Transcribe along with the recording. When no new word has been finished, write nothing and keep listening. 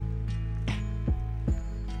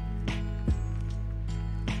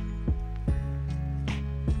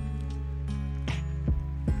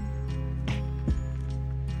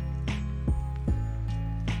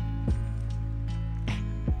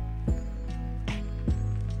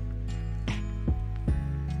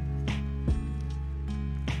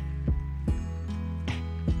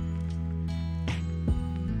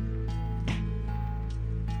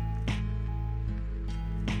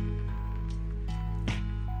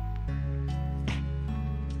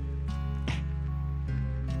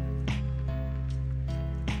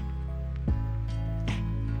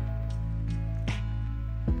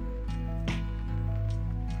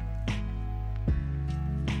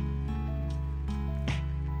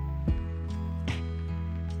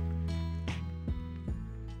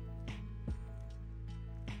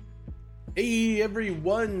Hey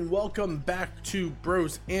everyone, welcome back to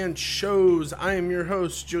Bros and Shows. I am your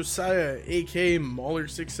host, Josiah, aka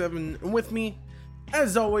Mauler67, and with me,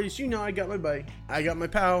 as always, you know I got my buddy, I got my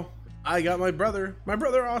pal, I got my brother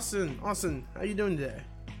Austin. Austin, how you doing today?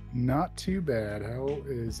 Not too bad. How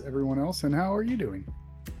is everyone else, and how are you doing?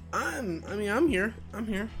 I'm here.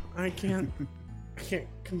 I can't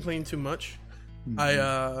complain too much.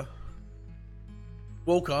 I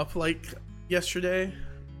woke up like yesterday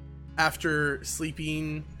after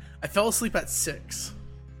sleeping. I fell asleep at 6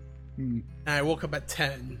 and I woke up at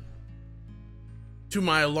 10 to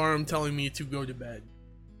my alarm telling me to go to bed.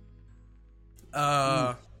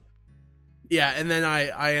 Yeah, and then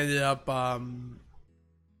I ended up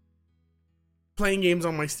playing games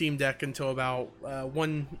on my Steam Deck until about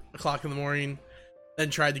 1 o'clock in the morning, then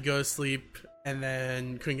tried to go to sleep and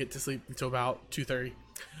then couldn't get to sleep until about 2:30.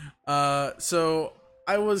 So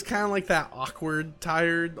I was kind of like that awkward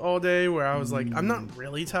tired all day where I was like, I'm not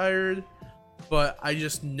really tired, but I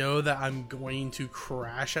just know that I'm going to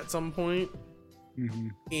crash at some point.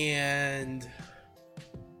 And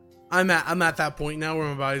I'm at that point now where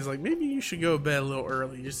my body's like, maybe you should go to bed a little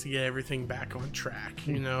early just to get everything back on track,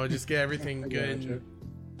 you know, just get everything good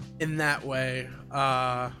in that way.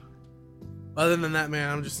 Other than that, man,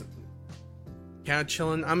 I'm just kind of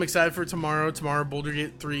chilling. I'm excited for tomorrow. Baldur's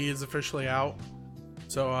Gate 3 is officially out.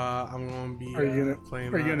 So I'm gonna be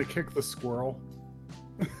playing. Are you gonna kick the squirrel?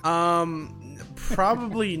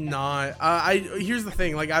 Probably not. Here's the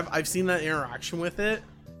thing. Like I've seen that interaction with it.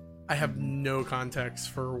 I have no context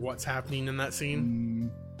for what's happening in that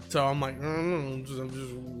scene. So I'm like,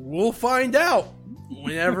 we'll find out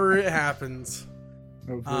whenever it happens.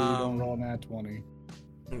 Hopefully you don't roll nat 20.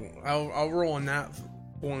 I'll roll a nat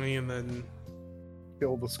 20 and then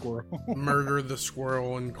Kill the squirrel. murder the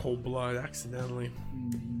squirrel in cold blood accidentally.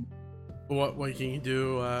 What can you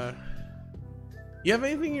do? You have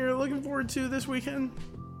anything you're looking forward to this weekend,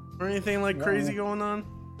 or anything like crazy going on?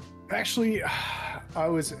 Actually, I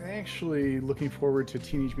was actually looking forward to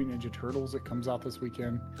Teenage Mutant Ninja Turtles. It comes out this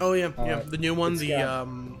weekend. Oh yeah, the new one.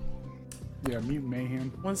 Mutant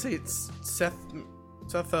Mayhem. I want to say it's Seth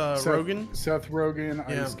Rogen. Seth Rogen,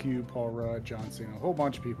 Ice Cube, Paul Rudd, John Cena, a whole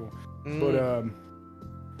bunch of people. But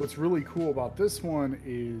what's really cool about this one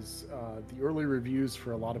is the early reviews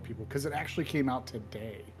for a lot of people, because it actually came out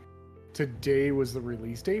today. Today was the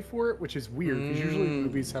release day for it, which is weird because usually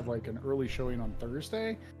movies have like an early showing on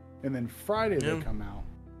Thursday and then Friday they come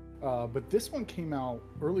out. But this one came out,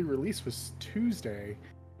 early release was Tuesday,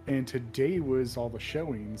 and today was all the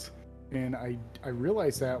showings. And I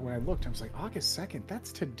realized that when I looked, I was like, August 2nd,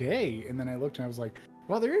 that's today. And then I looked and I was like,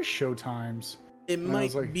 well, there is show times. It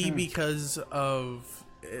might be because of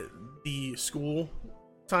the school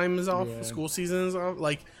time is off, school season is off.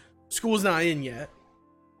 Like, school's not in yet.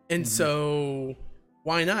 And so,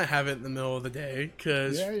 why not have it in the middle of the day?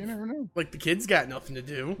 Because you never know. Like, the kids got nothing to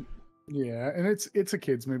do. Yeah, and it's a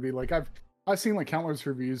kids movie. Like, I've seen like countless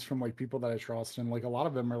reviews from like people that I trust, and like a lot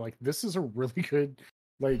of them are like, this is a really good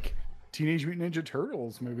like Teenage Mutant Ninja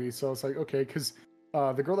Turtles movie. So it's like, okay, because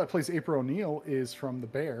the girl that plays April O'Neil is from The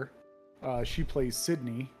Bear. She plays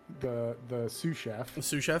Sydney, the sous chef. The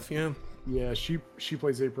sous chef, yeah. Yeah, she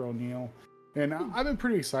plays April O'Neil, and I've been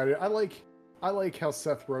pretty excited. I like how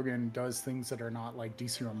Seth Rogen does things that are not like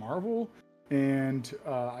DC or Marvel, and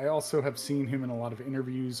I also have seen him in a lot of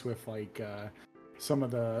interviews with like some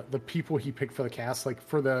of the people he picked for the cast. Like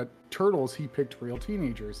for the Turtles, he picked real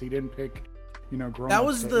teenagers. He didn't pick, grown-ups.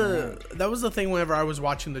 That was the thing. Whenever I was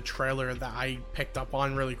watching the trailer, that I picked up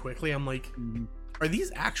on really quickly. I'm like, are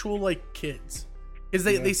these actual like kids? Because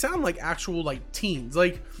they sound like actual like teens.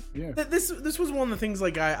 Like this was one of the things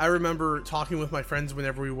like I remember talking with my friends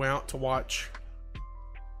whenever we went out to watch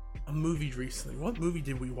a movie recently. What movie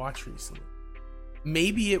did we watch recently?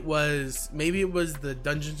 Maybe it was the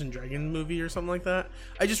Dungeons and Dragons movie or something like that.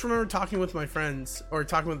 I just remember talking with my friends or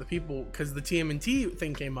talking with the people because the TMNT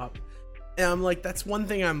thing came up, and I'm like, that's one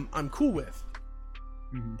thing I'm cool with.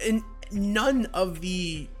 And none of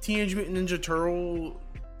the Teenage Mutant Ninja Turtle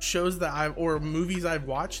shows that movies I've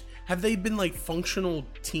watched have they been like functional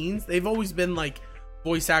teens. They've always been like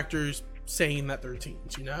voice actors saying that they're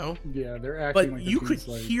teens, Yeah, they're acting, but you could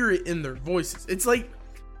hear it in their voices. It's like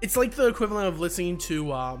the equivalent of listening to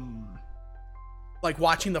like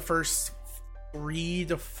watching the first 3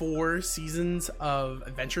 to 4 seasons of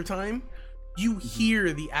Adventure Time. You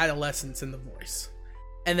hear the adolescence in the voice,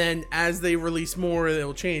 and then as they release more,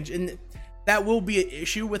 it'll change. And that will be an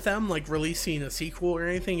issue with them, like releasing a sequel or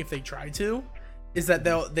anything if they try to, is that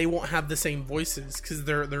they won't have the same voices because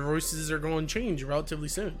their voices are going to change relatively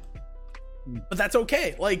soon. But that's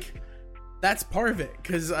okay. Like, That's part of it,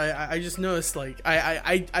 because I just noticed, like,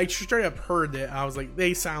 I straight up heard it. I was like,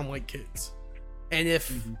 they sound like kids. And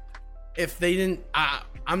if they didn't,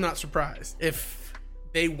 I'm not surprised. If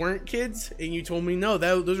they weren't kids and you told me, no,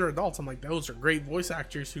 those are adults, I'm like, those are great voice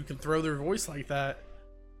actors who can throw their voice like that.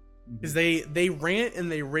 Because they rant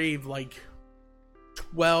and they rave like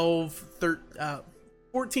 12, 13,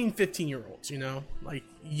 14, 15-year-olds, you know? Like,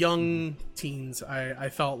 young teens, I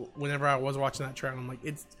felt whenever I was watching that trailer. I'm like,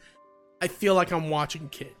 I feel like I'm watching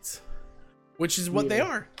kids, which is what they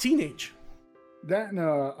are, teenage. That and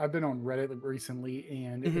I've been on Reddit recently,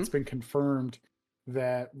 and it's been confirmed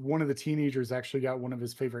that one of the teenagers actually got one of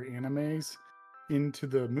his favorite animes into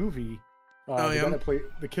the movie.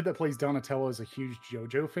 The kid that plays Donatello is a huge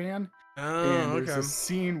JoJo fan. And there's a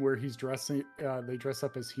scene where he's dressing. They dress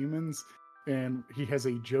up as humans, and he has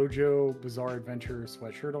a JoJo Bizarre Adventure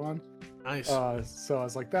sweatshirt on. Nice. So I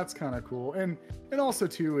was like, that's kind of cool. And also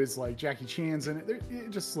too is like Jackie Chan's in it. It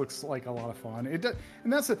just looks like a lot of fun. It does,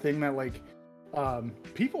 and that's the thing that like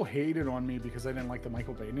people hated on me because I didn't like the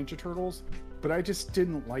Michael Bay Ninja Turtles, but I just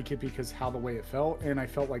didn't like it because how the way it felt, and I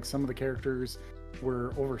felt like some of the characters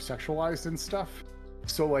were over sexualized and stuff.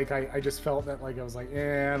 So like I just felt that like I was like,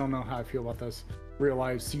 I don't know how I feel about this real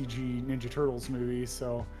life CG Ninja Turtles movie.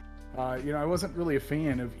 So I wasn't really a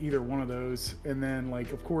fan of either one of those. And then,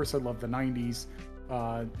 like, of course, I love the 90s,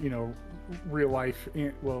 real life,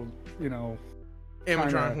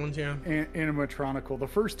 animatronic ones, yeah. Animatronical. The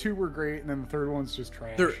first two were great, and then the third one's just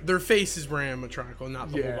trash. Their faces were animatronical, not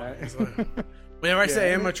the whole body. So. Whenever I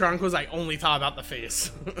say animatronicals, I only thought about the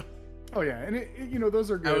face. Oh, yeah, and those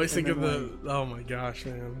are good. I always think of oh my gosh,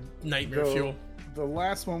 man. Nightmare fuel. The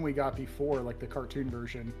last one we got before, like the cartoon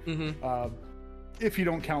version, if you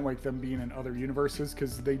don't count like them being in other universes,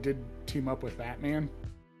 because they did team up with Batman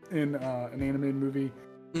in an animated movie.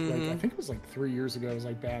 Like I think it was like 3 years ago. It was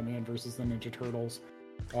like Batman versus the Ninja Turtles.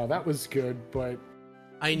 That was good, but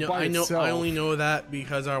I only know that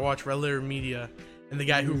because I watch Red Letter Media, and the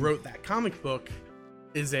guy who wrote that comic book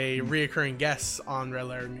is a reoccurring guest on Red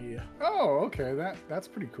Letter Media. Oh, okay, that's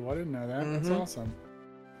pretty cool. I didn't know that. That's awesome.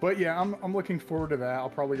 But yeah, I'm looking forward to that. I'll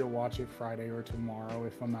probably go watch it Friday or tomorrow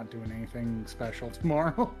if I'm not doing anything special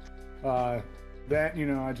tomorrow. I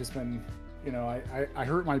just been, I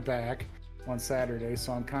hurt my back on Saturday,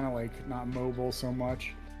 so I'm kind of like not mobile so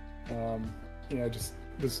much. Just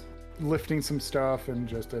was lifting some stuff and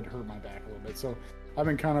just it hurt my back a little bit. So I've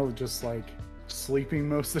been kind of just like sleeping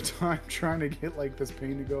most of the time, trying to get like this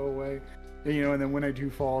pain to go away. And then when I do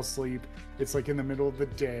fall asleep, it's like in the middle of the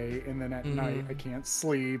day, and then at night I can't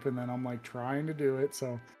sleep, and then I'm like trying to do it.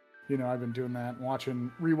 So, I've been doing that,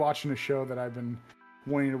 rewatching a show that I've been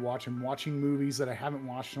wanting to watch, and watching movies that I haven't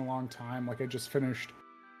watched in a long time. Like I just finished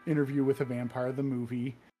Interview with a Vampire, the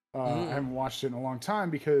movie. I haven't watched it in a long time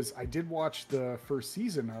because I did watch the first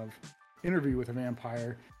season of Interview with a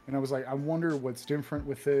Vampire, and I was like, I wonder what's different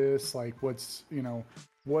with this, like what's,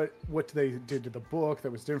 what they did to the book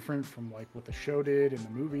that was different from like what the show did and the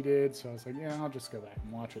movie did. So I was like, yeah, I'll just go back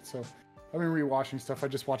and watch it. So I've been rewatching stuff. I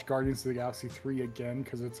just watched Guardians of the Galaxy 3 again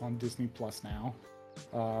because it's on Disney Plus now.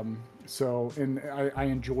 And I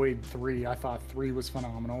enjoyed 3. I thought 3 was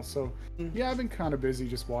phenomenal. So yeah, I've been kind of busy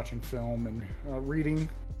just watching film and reading.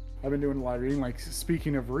 I've been doing a lot of reading. Like,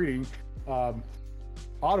 speaking of reading,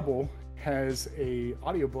 Audible has a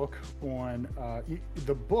audiobook on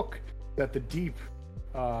the book that The Deep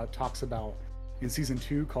talks about in season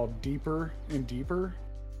 2 called Deeper and Deeper.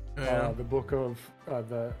 The book of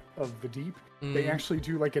the Deep. They actually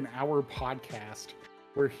do like an hour podcast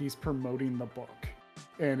where he's promoting the book,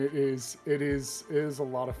 and it is a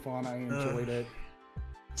lot of fun. I enjoyed it.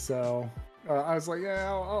 So I was like,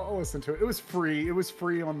 yeah, I'll listen to it. It was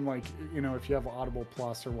free on, like, if you have Audible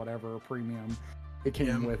Plus or whatever, or premium, it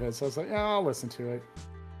came with it. So I was like, yeah, I'll listen to it.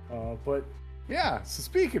 But yeah, so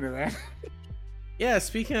speaking of that. Yeah,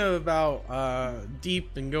 speaking about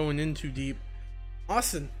deep and going into deep,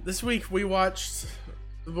 Austin, this week we watched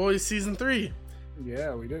The Boys Season 3.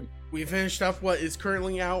 Yeah, we did. We finished up what is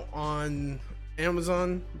currently out on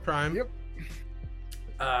Amazon Prime. Yep.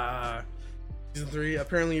 Season 3.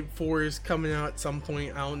 Apparently 4 is coming out at some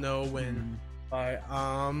point. I don't know when. But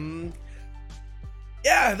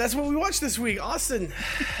yeah, that's what we watched this week. Austin,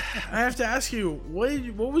 I have to ask you,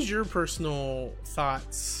 what was your personal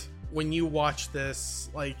thoughts when you watched this?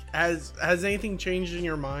 Like, has anything changed in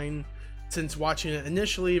your mind since watching it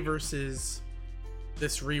initially versus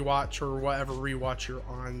this rewatch or whatever rewatch you're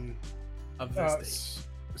on of this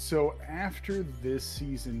date? So after this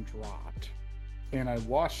season dropped and I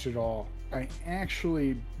watched it all, I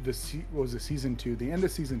actually, season 2, the end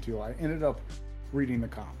of season 2, I ended up reading the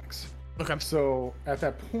comics. Okay. So at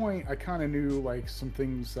that point, I kind of knew like some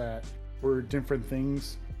things that were different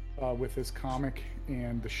things with this comic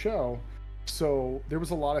and the show. So there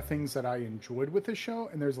was a lot of things that I enjoyed with the show,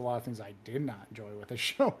 and there's a lot of things I did not enjoy with the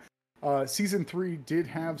show. Season 3 did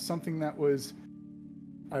have something that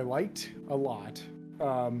I liked a lot,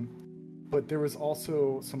 but there was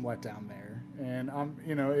also some letdown there, and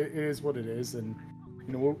it is what it is, and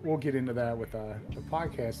we'll get into that with the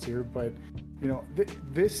podcast here. But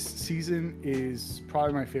this season is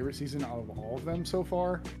probably my favorite season out of all of them so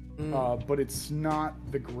far. But it's not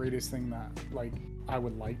the greatest thing that like I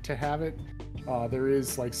would like to have it. There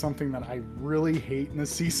is like something that I really hate in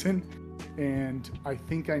this season, and I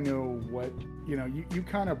think I know what you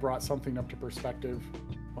kind of brought something up to perspective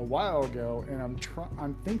a while ago, and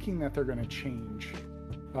I'm thinking that they're going to change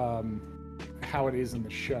how it is in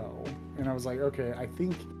the show. And I was like, okay, I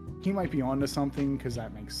think he might be onto something, because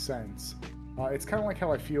that makes sense. It's kind of like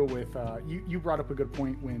how I feel with you brought up a good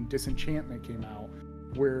point when Disenchantment came out,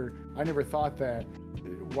 where I never thought that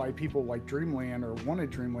why people like Dreamland or wanted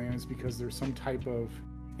Dreamland is because there's some type of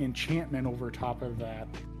enchantment over top of that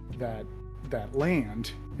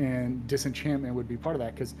land, and Disenchantment would be part of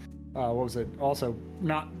that. Because what was it? Also,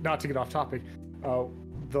 not to get off topic,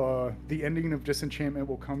 the ending of Disenchantment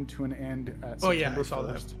will come to an end at September 1st. I saw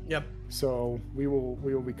that. Yep. So we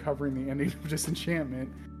will be covering the ending of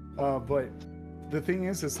Disenchantment, but the thing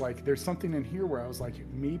is like there's something in here where I was like,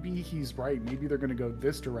 maybe he's right. Maybe they're going to go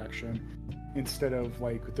this direction instead of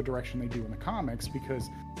like the direction they do in the comics, because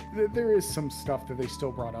there is some stuff that they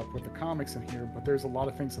still brought up with the comics in here, but there's a lot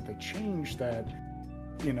of things that they changed that,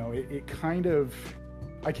 it kind of,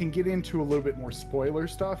 I can get into a little bit more spoiler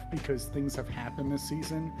stuff because things have happened this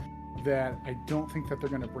season that I don't think that they're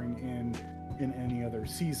going to bring in any other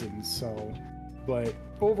seasons. So, but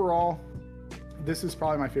overall, this is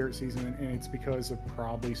probably my favorite season, and it's because of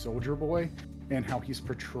probably Soldier Boy and how he's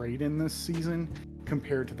portrayed in this season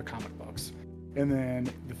compared to the comic books. And then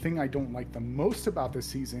the thing I don't like the most about this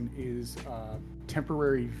season is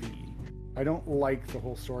Temporary V. I don't like the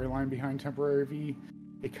whole storyline behind Temporary V.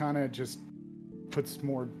 It kind of just puts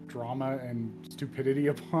more drama and stupidity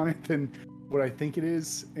upon it than what I think it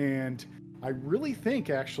is. And I really think,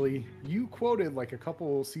 actually, you quoted like a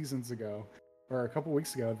couple seasons ago or a couple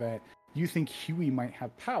weeks ago that you think Huey might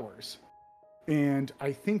have powers. And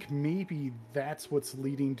I think maybe that's what's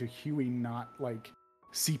leading to Huey not like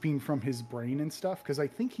seeping from his brain and stuff, because I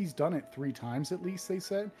think he's done it 3 times at least, they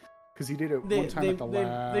said, because he did it one time at the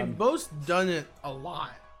lab. They've both done it a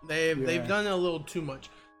lot. They've done it a little too much.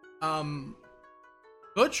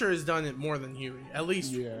 Butcher has done it more than Huey, at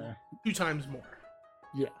least 2 times more.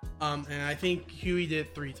 Yeah. And I think Huey did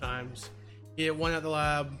it 3 times. He did one at the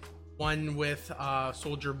lab, one with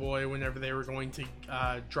Soldier Boy whenever they were going to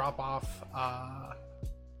drop off,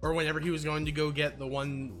 or whenever he was going to go get the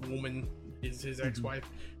one woman, his ex-wife,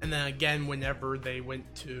 and then again whenever they went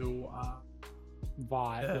to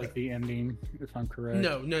like the ending, if I'm correct.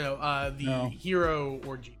 No, Hero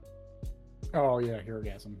Orgy. Oh yeah,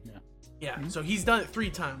 Herogasm. Yeah. So he's done it 3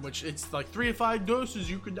 times, which it's like 3 to 5 doses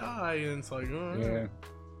you could die, and it's like, oh,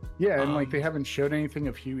 yeah, and like they haven't showed anything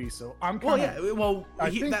of Huey, so I'm kind of.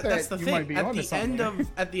 That's the thing.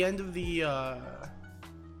 At the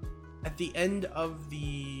end of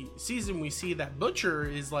the season, we see that Butcher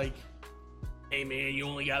is like, "Hey man, you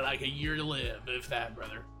only got like a year to live, if that,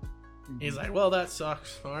 brother." Mm-hmm. He's like, "Well, that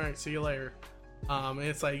sucks. All right, see you later." And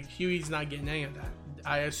it's like Huey's not getting any of that.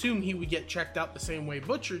 I assume he would get checked out the same way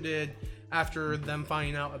Butcher did after them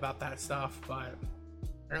finding out about that stuff, but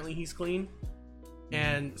apparently he's clean.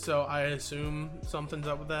 And so I assume something's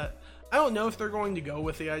up with that. I don't know if they're going to go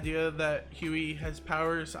with the idea that Huey has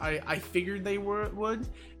powers. I figured they would.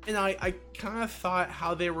 And I kind of thought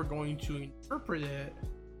how they were going to interpret it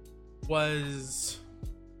was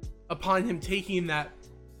upon him taking that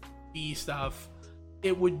B stuff,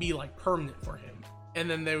 it would be like permanent for him. And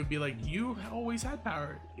then they would be like, you always had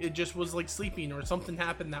power. It just was like sleeping or something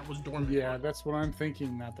happened that was dormant. Yeah, that's what I'm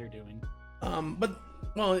thinking that they're doing. But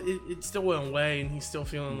it still went away, and he's still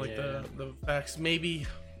feeling like the effects. Maybe,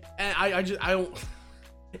 and I don't.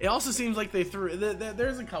 It also seems like they threw.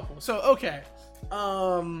 There's a couple. So okay,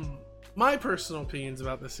 my personal opinions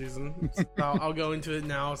about this season. I'll go into it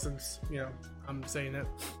now since I'm saying it.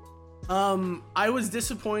 I was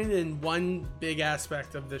disappointed in one big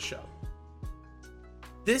aspect of this show.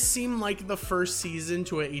 This seemed like the first season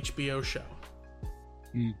to an HBO show.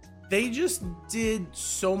 They just did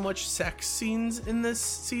so much sex scenes in this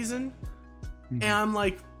season. And I'm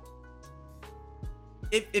like,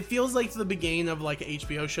 it feels like the beginning of like an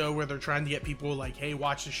HBO show where they're trying to get people like, hey,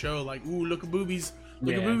 watch the show, like, ooh, look at boobies,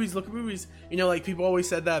 look at boobies. You know, like people always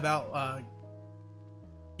said that about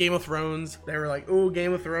Game of Thrones. They were like, oh,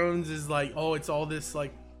 Game of Thrones is like, oh, it's all this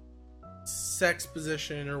like sex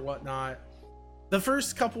position or whatnot. The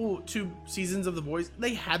first two seasons of The Boys,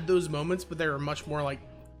 they had those moments, but they were much more like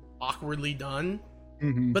awkwardly done.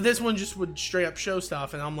 But this one just would straight up show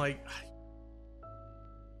stuff, and I'm like,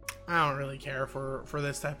 I don't really care for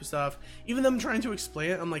this type of stuff. Even them trying to explain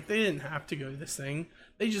it, I'm like, they didn't have to go to this thing.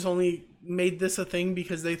 They just only made this a thing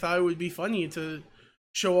because they thought it would be funny to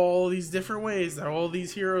show all these different ways that all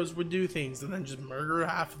these heroes would do things, and then just murder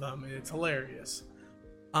half of them, and it's hilarious.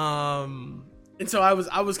 And so I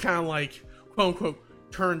was kind of like, quote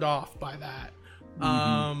unquote, turned off by that.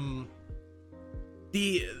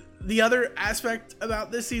 The other aspect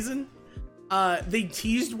about this season, they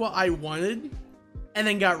teased what I wanted and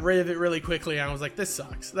then got rid of it really quickly, and I was like, this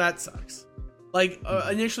sucks. That sucks. Like,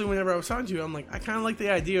 initially whenever I was talking to you, I'm like, I kind of like the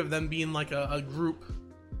idea of them being like a group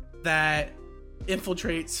that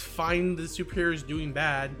infiltrates, find the superheroes doing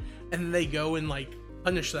bad, and then they go and like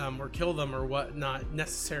punish them or kill them or what not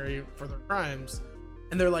necessary for their crimes.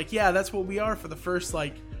 And they're like, yeah, that's what we are for the first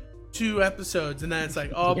like 2 episodes, and then it's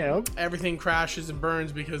like, oh, everything crashes and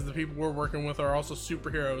burns because the people we're working with are also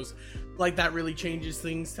superheroes. Like, that really changes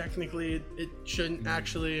things. Technically it shouldn't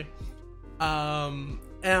actually. And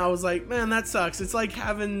I was like, man, that sucks. It's like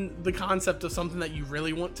having the concept of something that you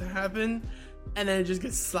really want to happen, and then it just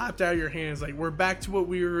gets slapped out of your hands. Like, we're back to what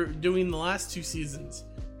we were doing the last 2 seasons,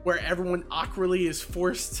 where everyone awkwardly is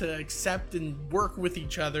forced to accept and work with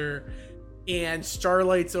each other, and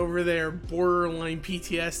Starlight's over there borderline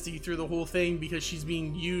PTSD through the whole thing because she's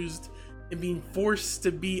being used and being forced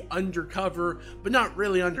to be undercover, but not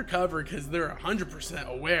really undercover because they're 100%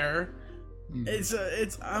 aware. It's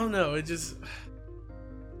I don't know, it just,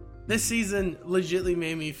 this season legitimately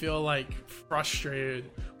made me feel like frustrated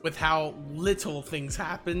with how little things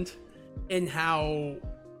happened and how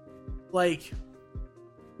like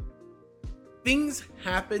things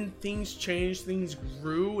happened, things changed, things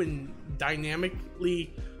grew, and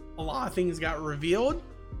dynamically a lot of things got revealed.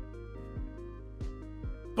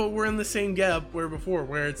 But we're in the same gap where before,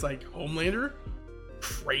 where it's like Homelander,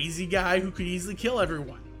 crazy guy who could easily kill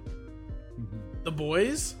everyone. The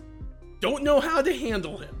boys don't know how to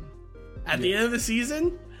handle him. At the end of the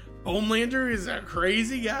season, Homelander is a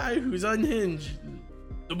crazy guy who's unhinged.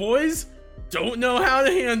 The boys don't know how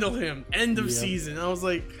to handle him. End of season. I was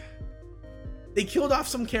like, they killed off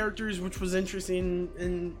some characters, which was interesting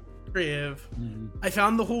and creative. I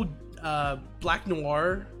found the whole Black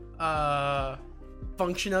Noir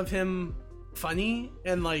function of him funny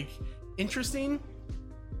and like interesting.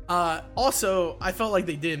 Also, I felt like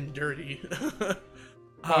they did him dirty.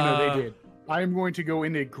 Oh no, they did. I am going to go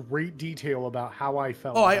into great detail about how I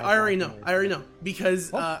felt. Oh, I already know. I already know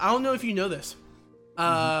because I don't know if you know this.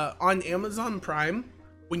 On Amazon Prime,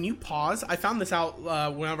 when you pause, I found this out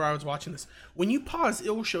whenever I was watching this. When you pause,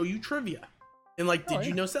 it will show you trivia and like, did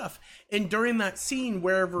you know stuff? And during that scene,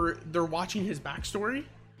 wherever they're watching his backstory,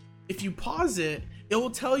 if you pause it, it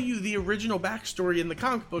will tell you the original backstory in the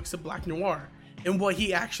comic books of Black Noir and what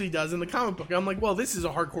he actually does in the comic book. I'm like, well, this is a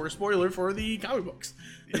hardcore spoiler for the comic books.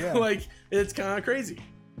 Yeah. Like, it's kind of crazy.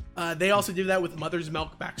 They also do that with Mother's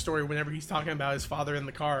Milk backstory whenever he's talking about his father in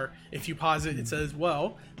the car. If you pause it, it says,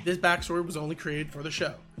 well, this backstory was only created for the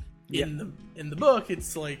show. In the book,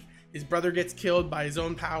 it's like his brother gets killed by his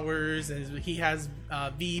own powers, and he has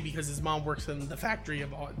V because his mom works in the factory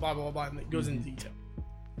of blah, blah, blah, blah, and it goes into detail.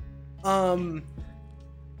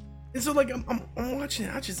 And so, like, I'm watching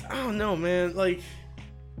it, I don't know, man, like,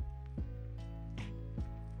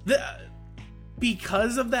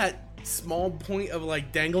 because of that small point of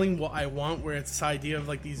like dangling what I want, where it's this idea of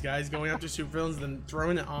like these guys going after supervillains and then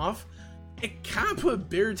throwing it off, it kind of put a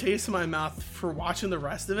bitter taste in my mouth for watching the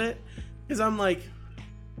rest of it, because I'm like,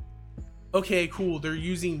 okay, cool, they're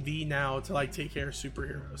using V now to like take care of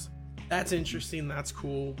superheroes. That's interesting, that's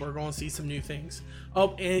cool, we're going to see some new things.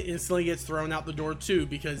 Oh, and it instantly gets thrown out the door too,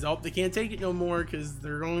 because they can't take it no more because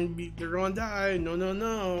they're going to die. No,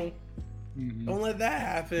 don't let that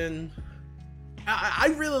happen.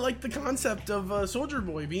 I really like the concept of Soldier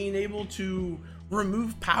Boy being able to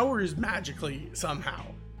remove powers magically somehow.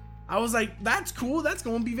 I was like, that's cool. That's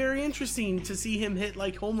going to be very interesting to see him hit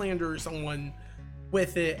like Homelander or someone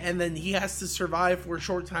with it, and then he has to survive for a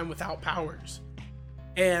short time without powers.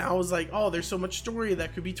 And I was like, oh, there's so much story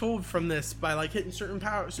that could be told from this by like hitting certain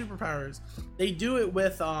superpowers. They do it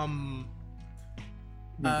with the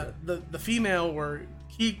female, or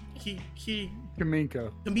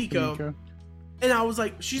Kimiko. And I was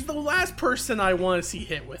like, she's the last person I want to see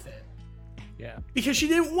hit with it. Yeah. Because she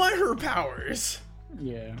didn't want her powers.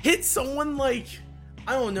 Yeah. Hit someone like,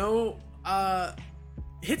 I don't know,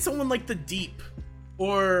 hit someone like the Deep.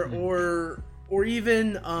 Or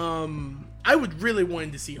even, I would really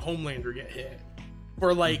want to see Homelander get hit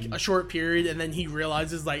for like a short period, and then he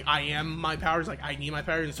realizes like, I am my powers, like I need my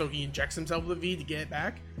powers, and so he injects himself with V to get it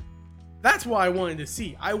back. That's what I wanted to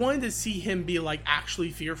see. I wanted to see him be like actually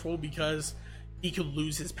fearful because he could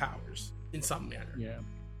lose his powers in some manner. Yeah.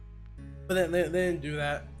 But then they didn't do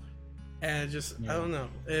that, and it just I don't know.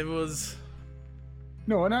 It was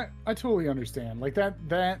no, and I totally understand. Like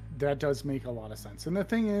that does make a lot of sense. And the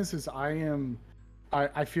thing is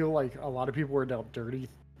I feel like a lot of people were dealt dirty.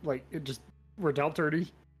 Like were dealt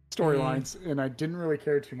dirty storylines, and I didn't really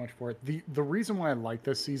care too much for it. The reason why I like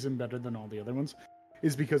this season better than all the other ones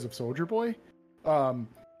is because of Soldier Boy.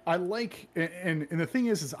 I like, and the thing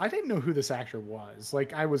is I didn't know who this actor was.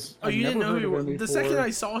 Like I was. Oh, you didn't know who he was? The second I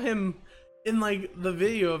saw him in like the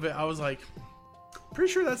video of it, I was like,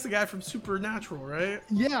 pretty sure that's the guy from Supernatural, right?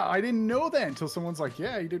 Yeah, I didn't know that until someone's like,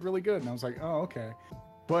 yeah, he did really good, and I was like, oh, okay.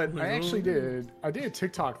 But I actually did a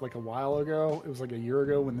TikTok like a while ago. It was like a year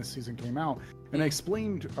ago when this season came out, and I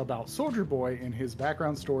explained about Soldier Boy and his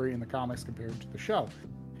background story in the comics compared to the show.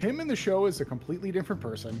 Him in the show is a completely different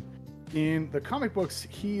person. In the comic books,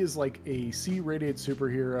 he is like a C-rated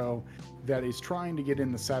superhero that is trying to get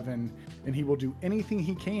in the 7, and he will do anything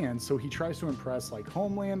he can. So he tries to impress like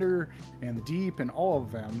Homelander and the Deep and all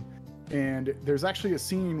of them. And there's actually a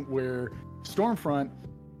scene where Stormfront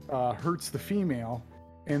hurts the female,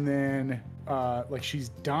 and then like she's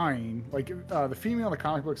dying. Like the female in the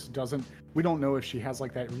comic books we don't know if she has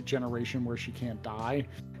like that regeneration where she can't die.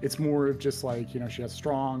 It's more of just like,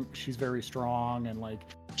 she's very strong, and like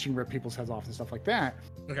she can rip people's heads off and stuff like that.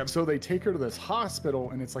 Okay. So they take her to this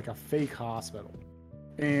hospital, and it's like a fake hospital.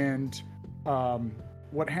 And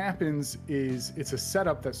what happens is it's a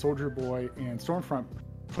setup that Soldier Boy and Stormfront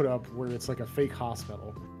put up where it's like a fake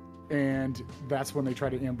hospital. And that's when they try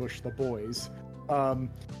to ambush the boys.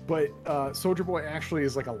 But Soldier Boy actually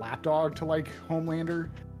is like a lapdog to like Homelander,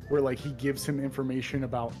 where like he gives him information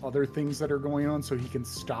about other things that are going on so he can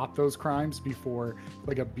stop those crimes before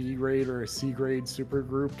like a B grade or a C grade super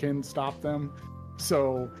group can stop them.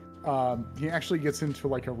 So he actually gets into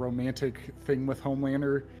like a romantic thing with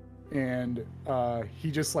Homelander, and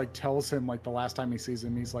he just like tells him like the last time he sees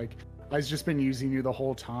him, he's like, I've just been using you the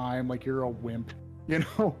whole time, like you're a wimp,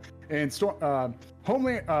 And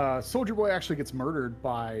Soldier Boy actually gets murdered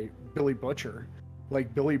by Billy Butcher.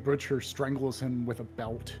 Like Billy Butcher strangles him with a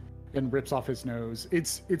belt and rips off his nose.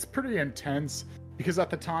 It's pretty intense because at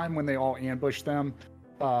the time when they all ambushed them,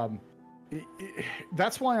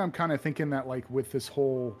 that's why I'm kind of thinking that like with this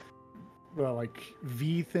whole like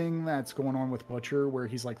V thing that's going on with Butcher, where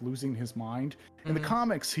he's like losing his mind. In the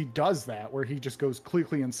comics, he does that where he just goes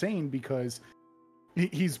clearly insane because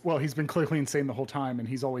he's been clearly insane the whole time, and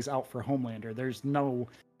he's always out for Homelander.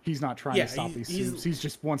 He's not trying to stop these suits. He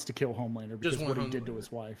just wants to kill Homelander because of what he did to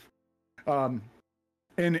his wife. And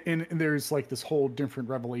there's like this whole different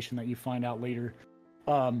revelation that you find out later.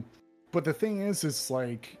 But the thing is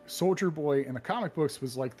like Soldier Boy in the comic books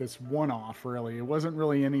was like this one-off, really. It wasn't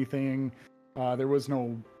really anything. There was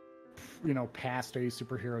no, past a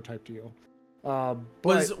superhero type deal.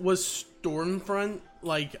 Was Stormfront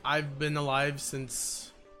like I've been alive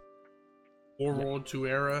since World II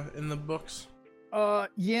era in the books?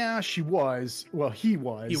 Yeah, she was. Well, he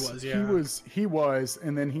was. He was,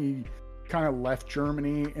 and then he kind of left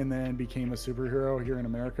Germany and then became a superhero here in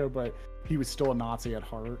America, but he was still a Nazi at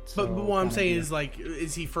heart. So but what I'm saying is like,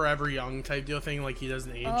 is he forever young type deal thing? Like he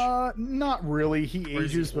doesn't age? Not really. He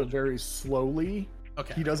ages, but very slowly.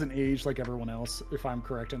 Okay. He doesn't age like everyone else, if I'm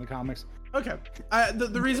correct in the comics. Okay.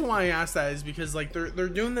 The reason why I asked that is because like they're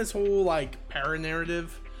doing this whole like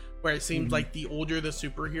para-narrative where it seems like the older the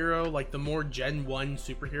superhero, like the more Gen 1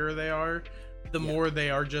 superhero they are, the more they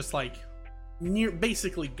are just like near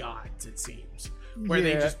basically gods, it seems. Where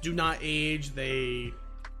they just do not age, they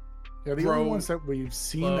the only ones that we've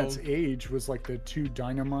seen that's aged was like the 2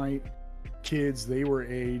 Dynamite kids, they were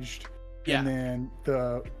aged. Yeah. And then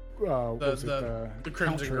the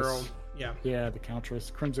Crimson Girl. Yeah, the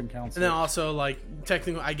Countess, Crimson Council. And then also, like,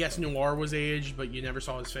 technically, I guess Noir was aged, but you never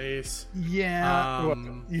saw his face. Yeah.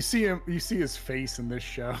 Well, you see his face in this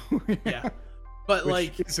show. Yeah. But,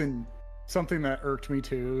 like... isn't something that irked me,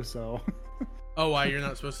 too, so... Oh, why? You're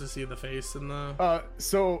not supposed to see the face in the...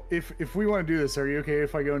 So, if we want to do this, are you okay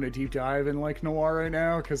if I go into deep dive in, like, Noir right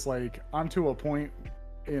now? Because, like, I'm to a point,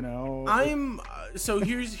 So,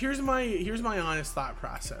 here's my honest thought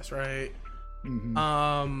process, right?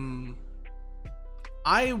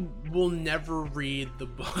 I will never read the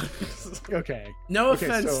books. Okay. No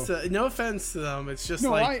offense to them. It's just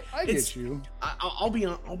I get you. I'll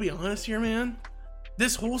be honest here, man.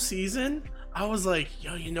 This whole season, I was like,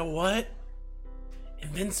 yo, you know what?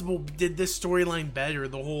 Invincible did this storyline better.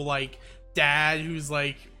 The whole like dad who's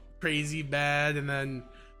like crazy bad, and then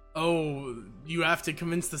you have to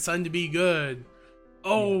convince the son to be good.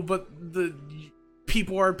 But the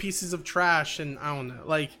people are pieces of trash, and I don't know.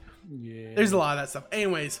 Like, there's a lot of that stuff.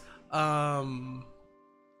 Anyways, I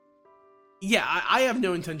have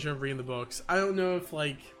no intention of reading the books. I don't know if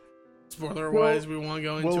like spoiler wise we want to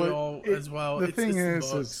go into it all as well. The thing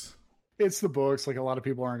is it's the books. Like, a lot of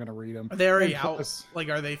people aren't going to read them. Are they already out? Like,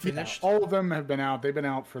 are they finished? Yeah, all of them have been out. They've been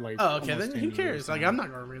out for like. Oh, okay. Then who cares? Like, I'm not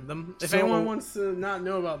going to read them. If anyone wants to not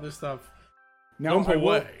know about this stuff, jump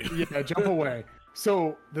away. Jump away.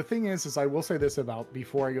 So the thing is I will say this about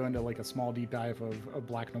before I go into like a small deep dive of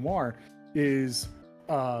Black Noir is,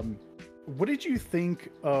 what did you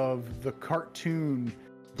think of the cartoon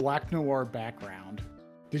Black Noir background?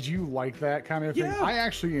 Did you like that kind of thing? Yeah. I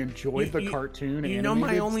actually enjoyed the cartoon. You know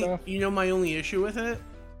my only issue with it?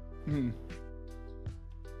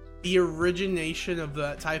 The origination of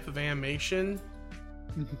that type of animation.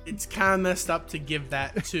 It's kind of messed up to give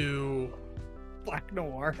that to Black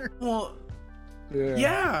Noir. Well,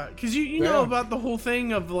 yeah, because you know about the whole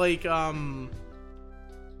thing of like what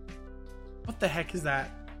the heck is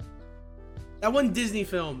that? That one Disney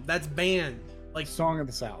film that's banned, like Song of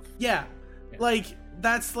the South. Yeah. Like,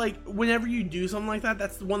 that's like, whenever you do something like that,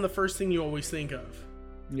 that's the first thing you always think of.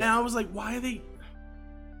 And I was like, why are they?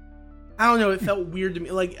 I don't know. It felt weird to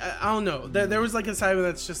me. Like, I don't know. There was like a side of it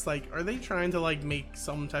that's just like, are they trying to like make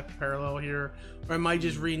some type of parallel here, or am I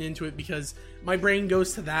just reading into it because my brain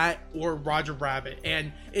goes to that or Roger Rabbit,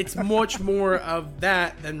 and it's much more of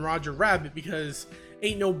that than Roger Rabbit because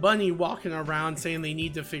ain't no bunny walking around saying they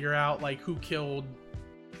need to figure out like who killed,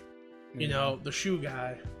 you know, the shoe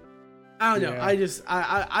guy. I don't know.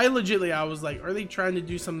 I legitimately, I was like, are they trying to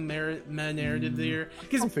do some meta narrative there?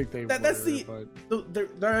 Because I don't think they that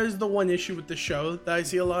is the one issue with the show that I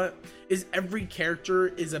see a lot is every character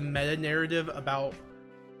is a meta narrative about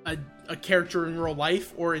a character in real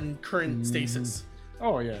life or in current stasis.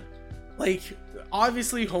 Oh yeah. Like,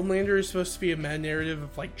 obviously Homelander is supposed to be a meta narrative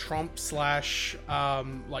of like Trump /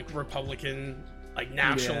 like Republican, like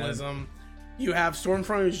nationalism. You have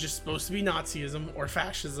Stormfront, who's just supposed to be Nazism or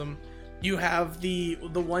fascism. You have the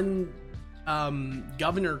one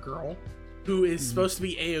governor girl who is supposed to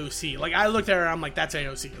be AOC. Like, I looked at her and I'm like, that's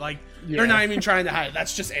AOC. Like, they're not even trying to hide it.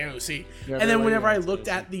 That's just AOC. And then whenever I looked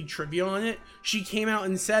at the trivia on it, she came out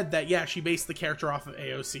and said that, she based the character off of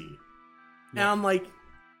AOC. And I'm like...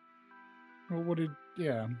 Well, what did...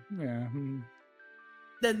 Then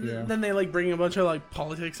they, like, bring a bunch of, like,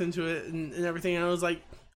 politics into it and everything. And I was like,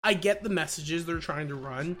 I get the messages they're trying to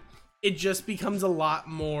run. It just becomes a lot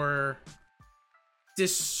more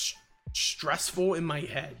distressful in my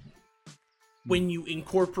head when you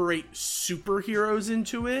incorporate superheroes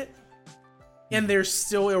into it, and there's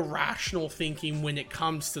still irrational thinking when it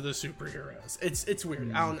comes to the superheroes. It's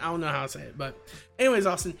weird. I don't know how to say it, but anyways,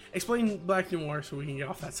 Austin, explain Black Noir so we can get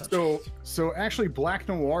off that subject. So actually, Black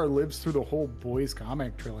Noir lives through the whole Boys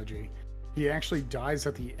comic trilogy. He actually dies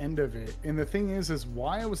at the end of it. And the thing is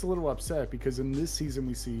why I was a little upset, because in this season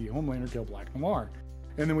we see Homelander kill Black Noir.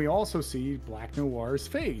 And then we also see Black Noir's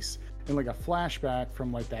face in like a flashback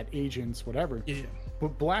from like that agent's whatever. Yeah.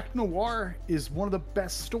 But Black Noir is one of the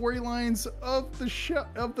best storylines of the show,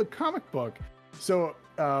 of the comic book. So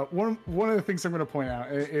one of the things I'm going to point out,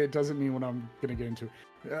 it doesn't mean what I'm going to get into,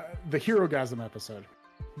 the Herogasm episode.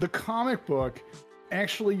 The comic book,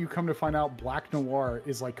 actually, you come to find out Black Noir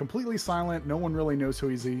is like completely silent. No one really knows who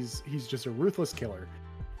he is. He's just a ruthless killer.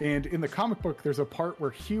 And in the comic book, there's a part where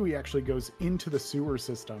Huey actually goes into the sewer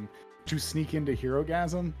system to sneak into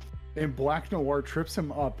Herogasm, and Black Noir trips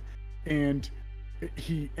him up, and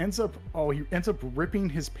he ends up ripping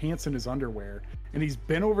his pants and his underwear, and he's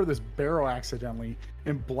bent over this barrel accidentally,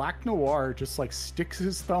 and Black Noir just like sticks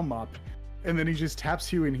his thumb up, and then he just taps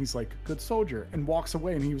Huey and he's like, good soldier, and walks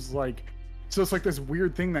away. And he was like, so it's like this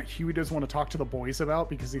weird thing that Huey doesn't want to talk to the boys about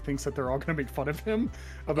because he thinks that they're all going to make fun of him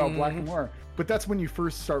about Black Noir. But that's when you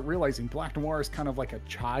first start realizing Black Noir is kind of like a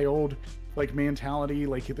child like mentality.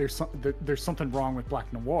 Like there's something wrong with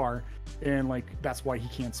Black Noir, and like that's why he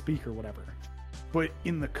can't speak or whatever. But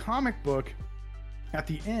in the comic book, at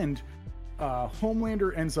the end,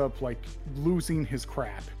 Homelander ends up like losing his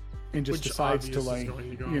crap and just decides to like,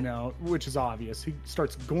 which is obvious. He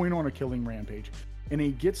starts going on a killing rampage. And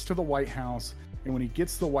he gets to the White House, and when he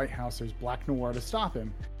gets to the White House, there's Black Noir to stop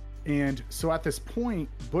him. And so at this point,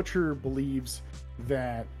 Butcher believes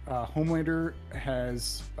that Homelander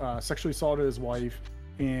has sexually assaulted his wife,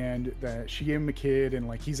 and that she gave him a kid, and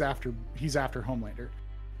like he's after Homelander.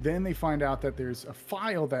 Then they find out that there's a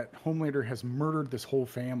file that Homelander has murdered this whole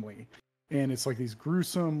family, and it's like these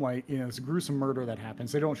gruesome, this gruesome murder that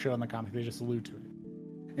happens. They don't show it in the comic; they just allude to it.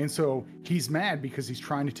 And so he's mad because he's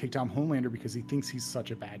trying to take down Homelander because he thinks he's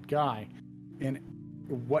such a bad guy. And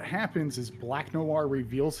what happens is Black Noir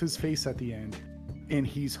reveals his face at the end, and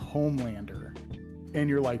he's Homelander. And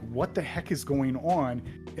you're like, what the heck is going on?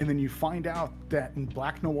 And then you find out that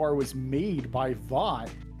Black Noir was made by Vought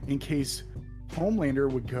in case Homelander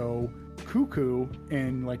would go cuckoo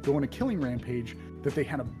and like go on a killing rampage, that they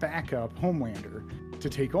had a backup Homelander to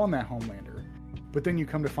take on that Homelander. But then you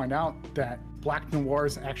come to find out that Black Noir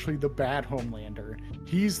is actually the bad Homelander.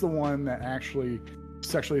 He's the one that actually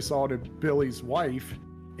sexually assaulted Billy's wife,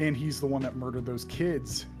 and he's the one that murdered those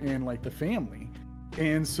kids and like the family.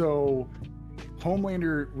 And so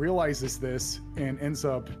Homelander realizes this and ends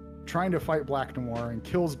up trying to fight Black Noir and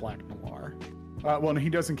kills Black Noir. Well, no, he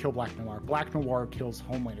doesn't kill Black Noir. Black Noir kills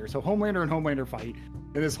Homelander. So Homelander and Homelander fight,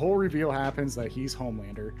 and this whole reveal happens that he's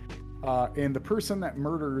Homelander. And the person that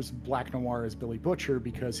murders Black Noir is Billy Butcher,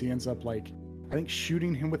 because he ends up like, I think,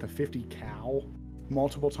 shooting him with a .50 cal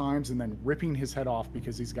multiple times and then ripping his head off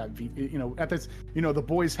because he's got V. At this, the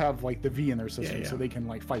boys have like the V in their system, so they can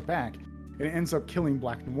like fight back. And it ends up killing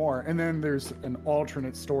Black Noir. And then there's an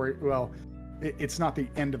alternate story. Well, it's not the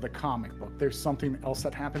end of the comic book. There's something else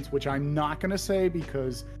that happens, which I'm not going to say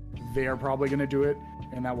because they're probably going to do it,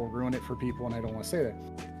 and that will ruin it for people, and I don't want to say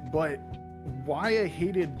that. But why I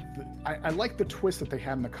hated... I like the twist that they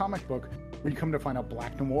had in the comic book, where you come to find out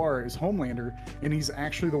Black Noir is Homelander, and he's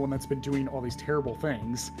actually the one that's been doing all these terrible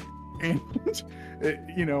things. And,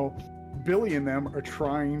 Billy and them are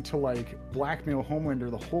trying to like blackmail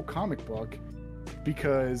Homelander the whole comic book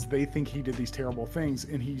because they think he did these terrible things,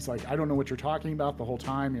 and he's like, I don't know what you're talking about the whole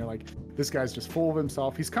time. You're like, this guy's just full of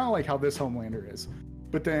himself. He's kind of like how this Homelander is,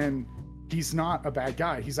 but then he's not a bad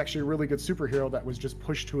guy. He's actually a really good superhero that was just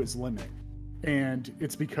pushed to his limit, and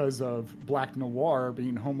it's because of Black Noir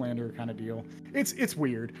being Homelander kind of deal. It's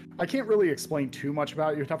weird. I can't really explain too much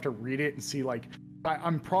about it. You'd have to read it and see, like,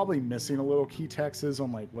 I'm probably missing a little key texts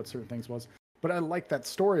on like what certain things was, but I like that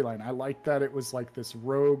storyline. I like that it was like this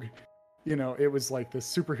rogue, it was like this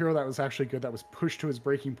superhero that was actually good, that was pushed to his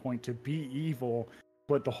breaking point to be evil,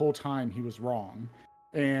 but the whole time he was wrong.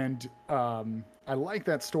 And I like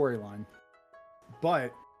that storyline.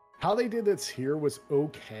 But how they did this here was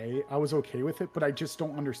okay. I was okay with it, but I just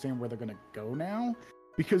don't understand where they're going to go now.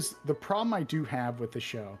 Because the problem I do have with the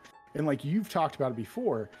show, and like you've talked about it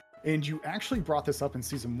before, and you actually brought this up in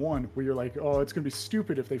season 1, where you're like, oh, it's going to be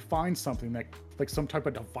stupid if they find something that, like some type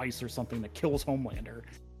of device or something that kills Homelander.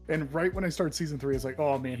 And right when I started season 3, I was like,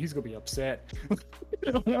 oh man, he's going to be upset.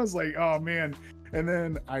 I was like, oh man. And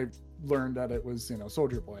then I learned that it was,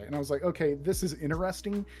 Soldier Boy. And I was like, okay, this is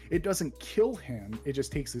interesting. It doesn't kill him. It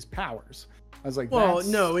just takes his powers. I was like, well,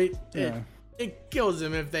 no, it kills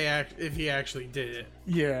him if he actually did it.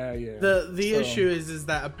 Yeah. The issue is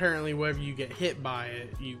that apparently whenever you get hit by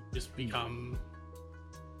it, you just become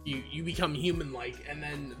you become human-like, and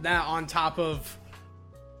then that on top of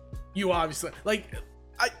you obviously like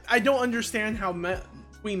I don't understand how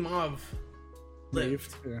Queen Mauve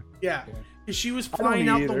lived. Yeah. Because she was flying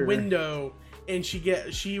out the window and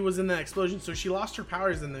she was in that explosion, so she lost her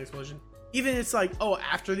powers in the explosion. Even it's like, oh,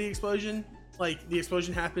 after the explosion, like the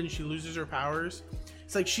explosion happens, she loses her powers.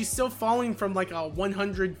 It's like she's still falling from like a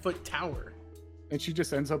 100-foot tower, and she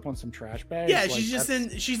just ends up on some trash bags. Yeah, she's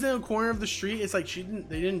in a corner of the street. It's like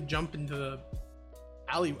they didn't jump into the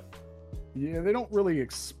alleyway. Yeah, they don't really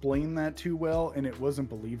explain that too well, and it wasn't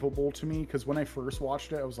believable to me, because when I first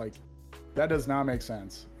watched it, I was like, that does not make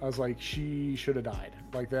sense. I was like, she should have died.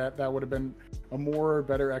 Like that would have been a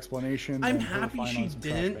better explanation. I'm happy she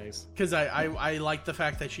didn't, because I like the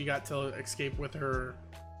fact that she got to escape with her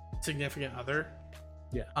significant other.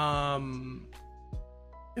 Yeah.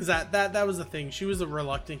 Because that was the thing. She was a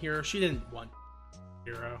reluctant hero. She didn't want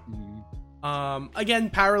hero. Mm-hmm. Again,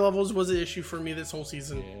 power levels was an issue for me this whole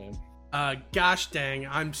season. Yeah. Gosh dang,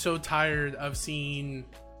 I'm so tired of seeing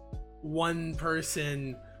one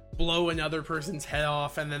person blow another person's head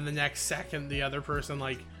off, and then the next second the other person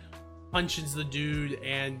like punches the dude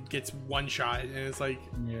and gets one shot, and it's like,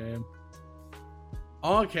 yeah,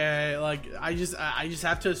 okay, like I just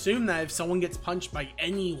have to assume that if someone gets punched by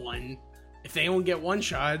anyone, if they don't get one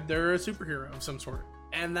shot, they're a superhero of some sort,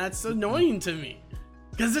 and that's annoying to me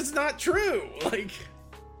because it's not true. Like,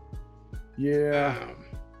 yeah.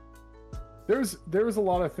 there was a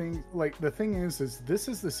lot of things. Like, the thing is this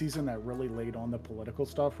is the season that really laid on the political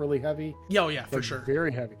stuff really heavy. Yeah, oh yeah, for like, sure.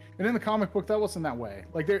 Very heavy. And in the comic book, that wasn't that way.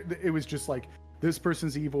 Like, it was just like, this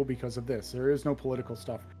person's evil because of this. There is no political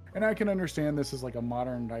stuff. And I can understand this is like a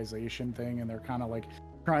modernization thing, and they're kind of like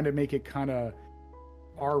trying to make it kind of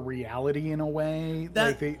our reality in a way.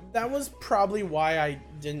 That was probably why I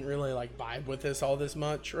didn't really like vibe with this all this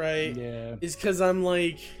much, right? Yeah. Is because I'm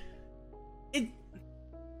like, it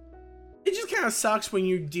just kind of sucks when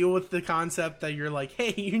you deal with the concept that you're like,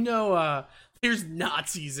 hey, there's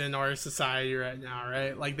Nazis in our society right now,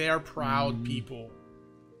 right? Like, they are proud people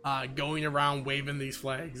going around waving these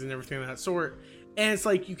flags and everything of that sort. And it's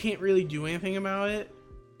like, you can't really do anything about it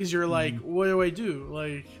because you're like, what do I do?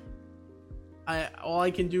 Like, all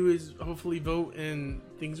I can do is hopefully vote and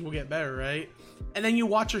things will get better, right? And then you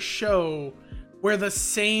watch a show where the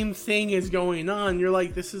same thing is going on. You're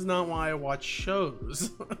like, this is not why I watch shows.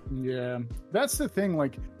 Yeah, that's the thing.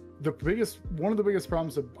 Like, one of the biggest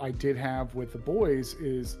problems that I did have with The Boys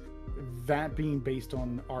is that being based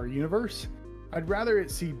on our universe. I'd rather it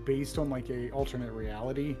see based on like a alternate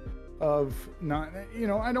reality of not,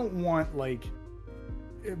 I don't want like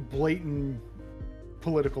blatant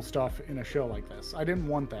political stuff in a show like this. I didn't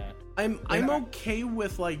want that. I'm okay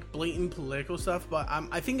with like blatant political stuff, but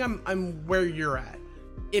I think I'm where you're at.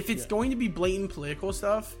 If it's going to be blatant political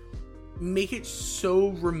stuff, make it so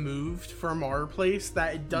removed from our place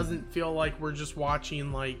that it doesn't feel like we're just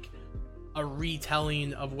watching like a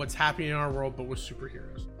retelling of what's happening in our world, but with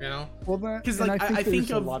superheroes. Well, because like I think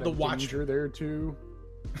of the Watcher there too.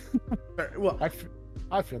 Well,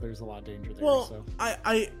 I feel there's a lot of danger there. Well, so.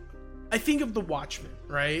 I think of the Watchmen,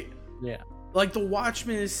 right? Yeah. Like, the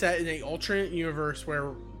Watchmen is set in an alternate universe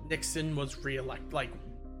where Nixon was reelected, like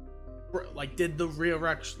did the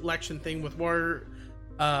re-election thing with Watergate.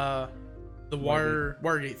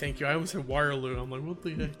 Thank you. I almost said Waterloo. I'm like, what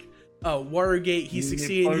the heck? Watergate. He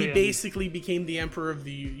succeeded. He basically became the emperor of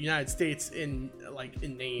the United States in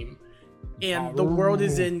name, and the world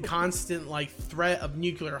is in constant like threat of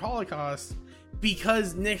nuclear holocaust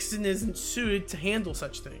because Nixon isn't suited to handle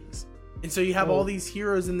such things. And so you have all these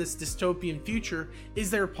heroes in this dystopian future.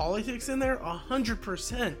 Is there politics in there?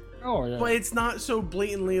 100%. Oh, yeah. But it's not so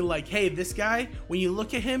blatantly like, hey, this guy, when you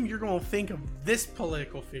look at him, you're going to think of this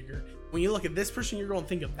political figure. When you look at this person, you're going to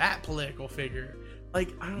think of that political figure.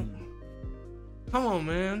 Like, I don't... Come on,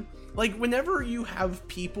 man. Like, whenever you have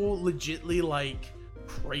people legitly, like,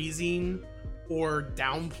 praising or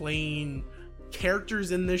downplaying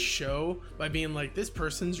characters in this show by being like, this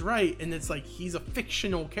person's right, and it's like, he's a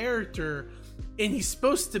fictional character and he's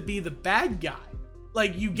supposed to be the bad guy,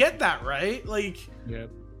 like, you get that, right? Like, yeah.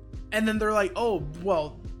 And then they're like, oh,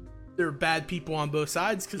 well, there are bad people on both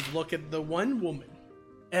sides because look at the one woman.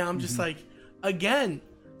 And I'm just like, again,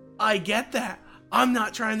 I get that. I'm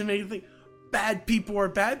not trying to make it think bad people are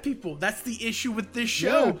bad people. That's the issue with this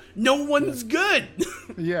show. Yeah. No one's good.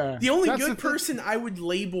 Yeah. The only good person I would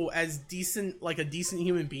label as decent, like a decent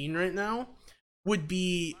human being right now, would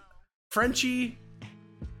be Frenchie,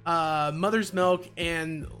 Mother's Milk,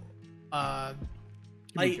 and Light.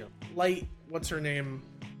 What's her name?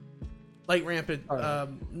 Light Rampant.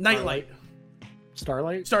 Nightlight.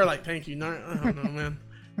 Starlight. Thank you. I don't know, man.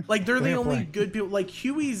 Like, they're the only good people. Like,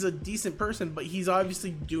 Huey's a decent person, but he's obviously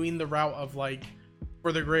doing the route of like,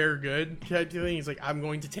 for the greater good type of thing. He's like, I'm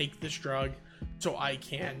going to take this drug so I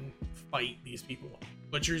can fight these people.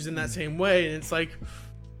 Butcher's in that same way, and it's like,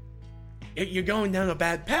 you're going down a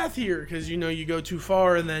bad path here because you go too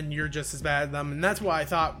far and then you're just as bad as them. And that's what I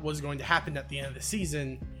thought was going to happen at the end of the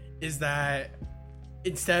season, is that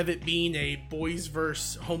instead of it being a Boys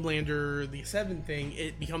versus Homelander the Seven thing,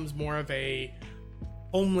 it becomes more of a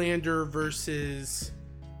Homelander versus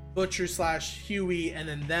Butcher / Huey, and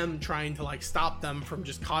then them trying to like stop them from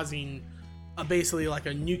just causing basically like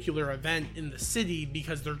a nuclear event in the city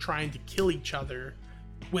because they're trying to kill each other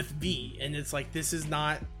with V. And it's like, this is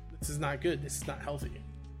not good. This is not healthy.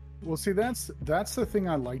 Well, see, that's the thing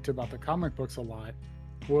I liked about the comic books a lot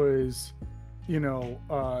was, in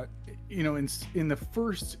the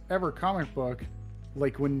first ever comic book,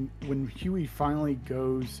 like when Huey finally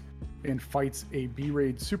goes and fights a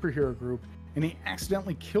B-rated superhero group and he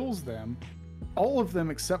accidentally kills them, all of them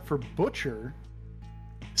except for Butcher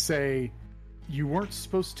say, you weren't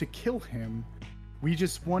supposed to kill him. We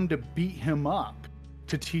just wanted to beat him up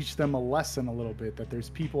to teach them a lesson a little bit, that there's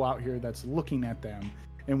people out here that's looking at them,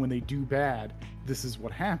 and when they do bad, this is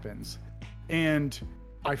what happens. And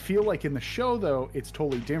I feel like in the show, though, it's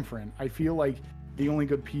totally different. I feel like the only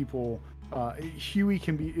good people,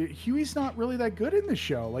 Huey's not really that good in the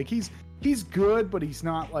show. Like, he's good, but he's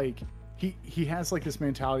not like, he has like this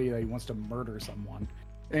mentality that he wants to murder someone.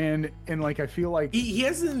 And like I feel like he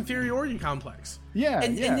has an inferiority complex. Yeah,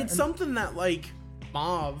 and it's something that like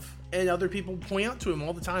Mauve and other people point out to him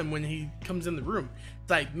all the time when he comes in the room. It's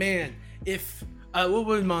like, man, if what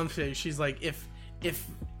would Mauve say? She's like, if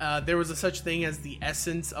there was a such thing as the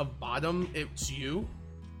essence of bottom, it's you,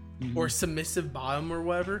 or submissive bottom or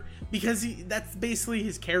whatever, because that's basically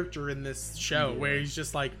his character in this show, where he's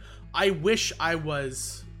just like, I wish I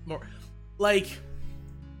was more like.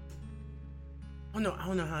 Oh no, I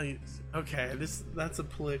don't know how you. Okay, that's a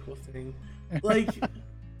political thing. Like,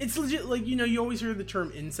 it's legit. Like, you know, you always hear the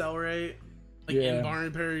term incel, right? Like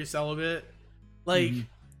involuntary celibate. Like,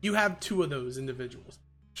 you have two of those individuals.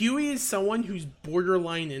 Huey is someone who's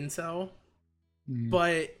borderline incel,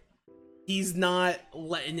 but he's not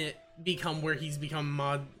letting it become where he's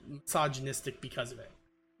become misogynistic because of it.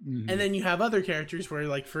 And then you have other characters where,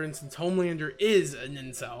 like, for instance, Homelander is an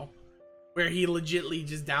incel, where he legitly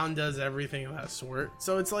just does everything of that sort.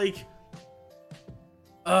 So it's like,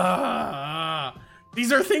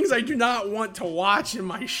 these are things I do not want to watch in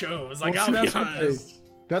my shows. Like, I'll be honest.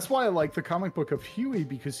 That's why I like the comic book of Huey,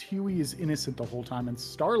 because Huey is innocent the whole time and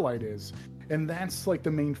Starlight is. And that's like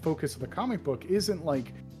the main focus of the comic book, isn't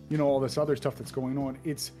like, you know, all this other stuff that's going on.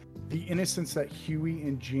 It's the innocence that Huey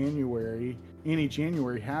and Annie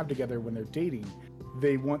January have together when they're dating.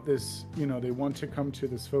 They want this, you know, they want to come to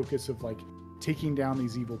this focus of like taking down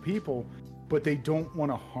these evil people, but they don't want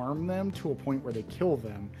to harm them to a point where they kill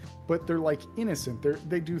them. But they're like innocent.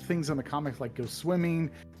 They do things in the comics like go swimming.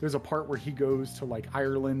 There's a part where he goes to like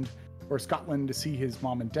Ireland or Scotland to see his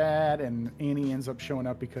mom and dad, and Annie ends up showing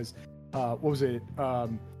up because what was it?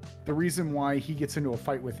 The reason why he gets into a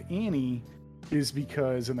fight with Annie is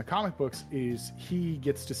because in the comic books is he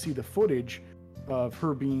gets to see the footage of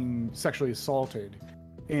her being sexually assaulted,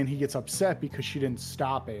 and he gets upset because she didn't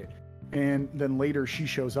stop it. And then later she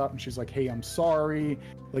shows up and she's like, hey, I'm sorry,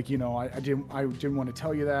 like, you know, I didn't want to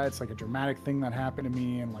tell you that. It's like a dramatic thing that happened to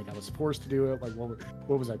me, and like I was forced to do it. Like,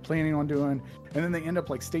 what was I planning on doing? And then they end up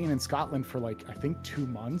like staying in Scotland for like, I think 2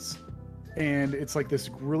 months, and it's like this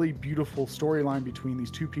really beautiful storyline between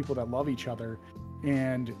these two people that love each other,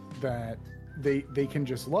 and that they can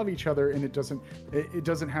just love each other, and it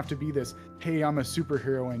doesn't have to be this, hey, I'm a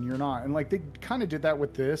superhero and you're not. And like they kind of did that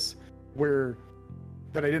with this, where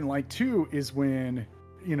that I didn't like too is when,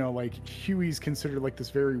 you know, like Huey's considered like this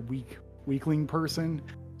very weakling person.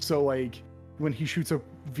 So like when he shoots a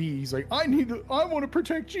V, he's like, I want to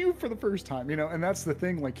protect you for the first time, you know. And that's the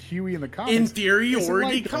thing, like Huey in the comics,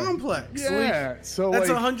 inferiority complex. Yeah, like, so that's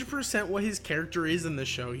like 100% what his character is in the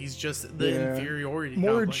show. He's just the inferiority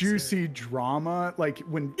more complex juicy drama. Like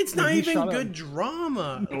when it's not even good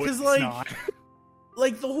drama, because like not.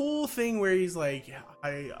 Like the whole thing where he's like,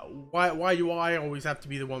 why do I always have to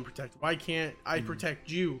be the one protected? Why can't I protect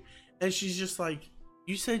you? And she's just like,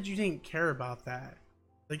 you said you didn't care about that.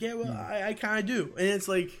 Like, yeah, well, I kind of do. And it's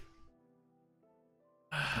like,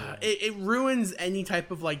 it ruins any type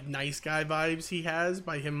of like nice guy vibes he has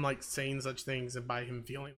by him like saying such things and by him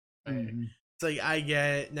feeling that way. It's like, I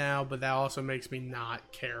get it now, but that also makes me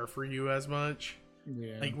not care for you as much.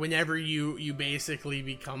 Yeah. Like whenever you basically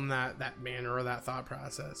become that manner or that thought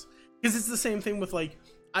process. Because it's the same thing with like,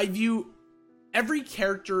 I view every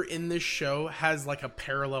character in this show has like a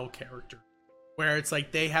parallel character where it's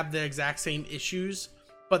like they have the exact same issues,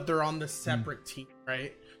 but they're on the separate team,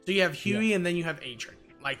 right? So you have Huey and then you have A-Train.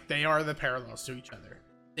 Like they are the parallels to each other.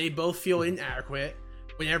 They both feel inadequate.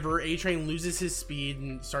 Whenever A-Train loses his speed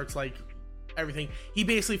and starts like everything, he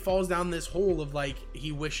basically falls down this hole of like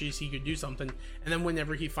he wishes he could do something, and then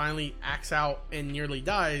whenever he finally acts out and nearly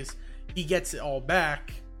dies, he gets it all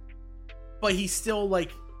back, but he still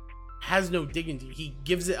like has no dignity. He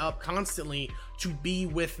gives it up constantly to be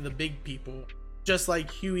with the big people, just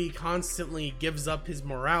like Huey constantly gives up his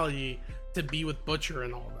morality to be with Butcher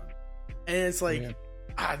and all of them. And it's like,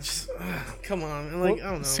 come on, and like, well, I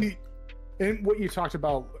don't know. See, and what you talked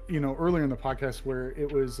about, you know, earlier in the podcast where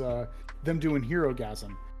it was them doing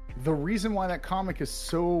Herogasm. The reason why that comic is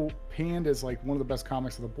so panned as like one of the best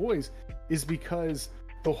comics of the boys is because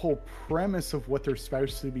the whole premise of what they're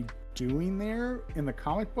supposed to be doing there in the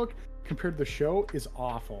comic book compared to the show is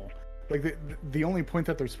awful. Like the only point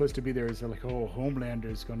that they're supposed to be there is they're like, oh,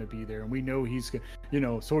 Homelander is going to be there, and we know he's, you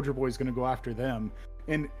know, Soldier Boy is going to go after them.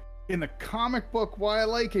 And in the comic book, why I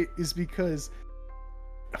like it is because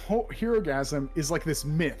Herogasm is like this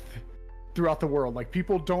myth throughout the world. Like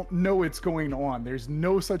people don't know it's going on. There's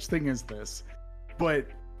no such thing as this, but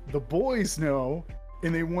the boys know,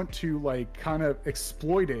 and they want to like kind of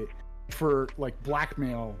exploit it for like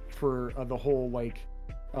blackmail for the whole like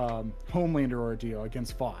Homelander ordeal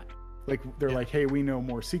against Vought. Like they're like, hey, we know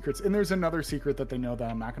more secrets. And there's another secret that they know that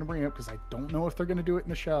I'm not going to bring up because I don't know if they're going to do it in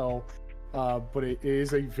the show. But it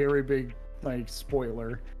is a very big like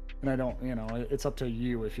spoiler. And I don't, it's up to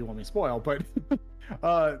you if you want me to spoil. But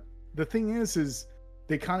the thing is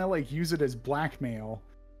they kind of like use it as blackmail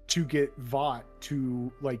to get Vought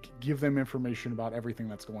to like give them information about everything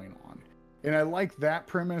that's going on. And I like that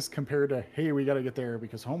premise compared to, hey, we got to get there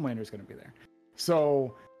because Homelander's going to be there.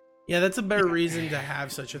 So yeah, that's a better reason to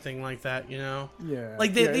have such a thing like that, Yeah.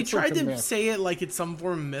 Like they tried to say it like it's some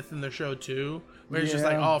form of myth in the show too, where it's just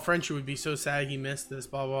like, oh, Frenchie would be so sad he missed this,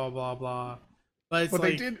 blah blah blah blah. But it's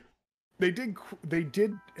like they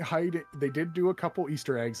did hide it. They did do a couple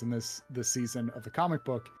Easter eggs in this season of the comic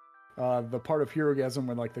book. The part of Herogasm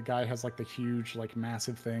where like the guy has like the huge like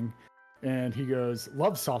massive thing, and he goes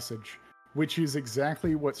love sausage, which is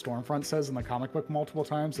exactly what Stormfront says in the comic book multiple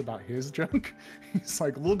times about his junk. He's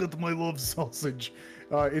like, look at my love sausage.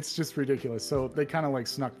 It's just ridiculous. So they kind of like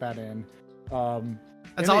snuck that in.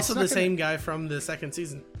 That's also the same guy from the second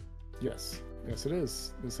season. Yes, it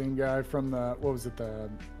is the same guy from the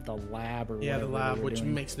the lab or the lab, which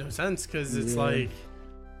doing. Makes no sense because it's like,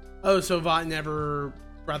 oh, so Vought never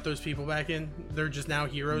brought those people back in. They're just now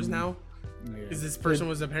heroes now because this person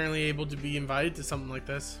was apparently able to be invited to something like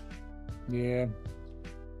this. Yeah,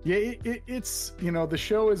 it's the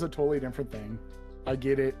show is a totally different thing. I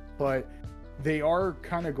get it, but they are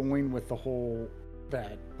kind of going with the whole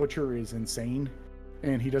that Butcher is insane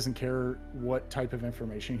and he doesn't care what type of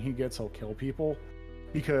information he gets, he'll kill people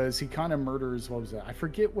because he kind of murders. What was that? I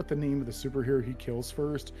forget what the name of the superhero he kills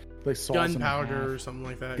first. They saw Gunpowder or something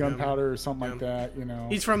like that. Gunpowder or something like that.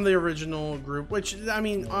 He's from the original group, which I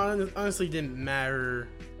mean, honestly, didn't matter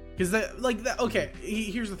because Okay,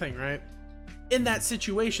 here's the thing, right? In that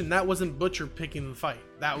situation, that wasn't Butcher picking the fight.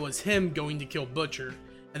 That was him going to kill Butcher,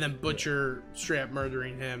 and then Butcher straight up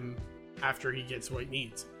murdering him after he gets what he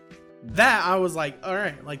needs. That I was like, all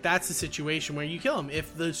right, like that's the situation where you kill him.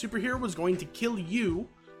 If the superhero was going to kill you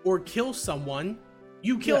or kill someone,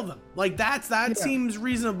 you kill them. Like that seems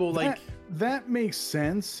reasonable. That makes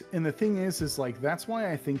sense. And the thing is like that's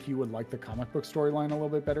why I think you would like the comic book storyline a little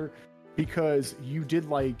bit better, because you did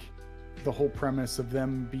like the whole premise of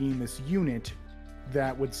them being this unit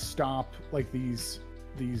that would stop like these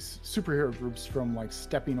superhero groups from like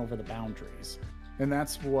stepping over the boundaries. And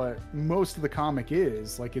that's what most of the comic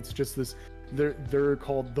is. Like it's just this, they're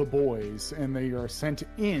called the Boys, and they are sent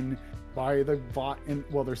in by the Vought, and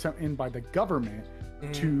well, they're sent in by the government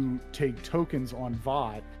to take tokens on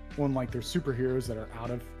Vought when like they're superheroes that are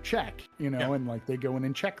out of check, and like they go in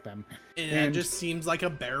and check them. And it just seems like a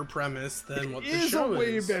better premise than what the show is. It is a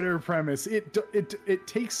way better premise. It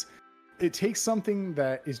takes something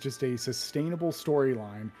that is just a sustainable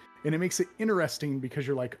storyline, and it makes it interesting because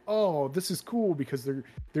you're like, oh, this is cool because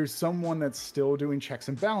there's someone that's still doing checks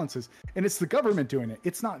and balances, and it's the government doing it.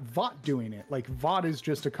 It's not Vought doing it. Like Vought is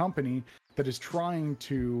just a company that is trying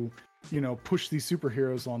to, push these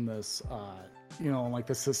superheroes on this, like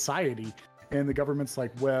the society, and the government's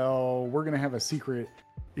like, well, we're going to have a secret,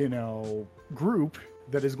 group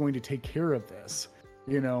that is going to take care of this,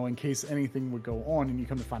 in case anything would go on, and you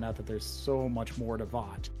come to find out that there's so much more to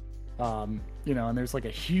Vought. And there's like a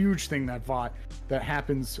huge thing that Vought that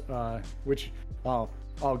happens, which I'll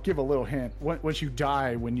give a little hint. Once you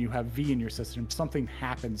die, when you have V in your system, something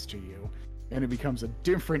happens to you, and it becomes a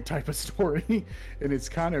different type of story, and it's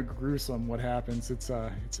kind of gruesome what happens. It's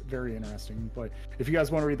very interesting. But if you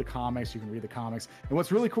guys want to read the comics, you can read the comics. And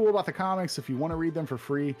what's really cool about the comics, if you want to read them for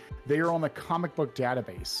free, they are on the comic book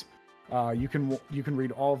database. You can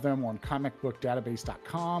read all of them on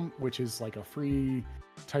comicbookdatabase.com, which is like a free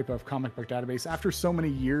type of comic book database. After so many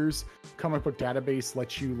years, comic book database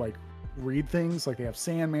lets you like read things. Like they have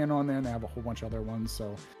Sandman on there, and they have a whole bunch of other ones.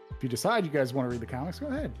 So if you decide you guys want to read the comics, go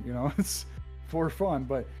ahead. It's for fun.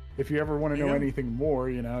 But if you ever want to know anything more,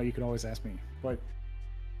 you can always ask me. But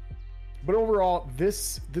overall,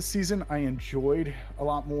 this season I enjoyed a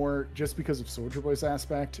lot more just because of Soldier Boy's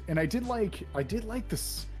aspect, and I did like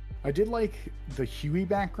the Huey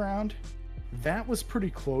background. That was pretty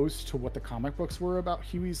close to what the comic books were about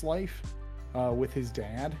Huey's life with his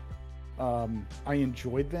dad. I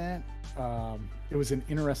enjoyed that. It was an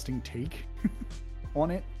interesting take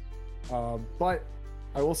on it. But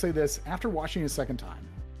I will say this, after watching it a second time,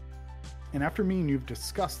 and after me and you've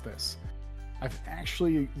discussed this, I've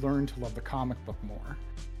actually learned to love the comic book more.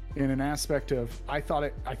 In an aspect of, I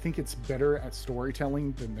think it's better at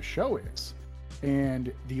storytelling than the show is.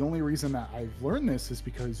 And the only reason that I've learned this is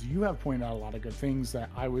because you have pointed out a lot of good things that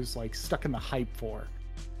I was like stuck in the hype for.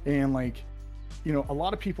 And like, you know, a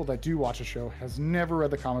lot of people that do watch a show has never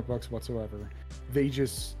read the comic books whatsoever. They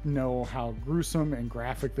just know how gruesome and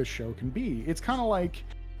graphic this show can be. It's kind of like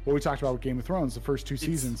what we talked about with Game of Thrones, the first 2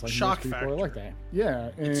 seasons. Like, shock most people factor. are like that. Yeah.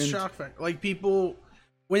 And it's shock factor. Like, people,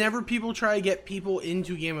 whenever people try to get people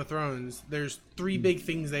into Game of Thrones, there's 3 big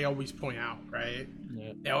things they always point out, right?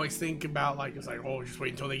 Yeah. They always think about, like, it's like, oh, just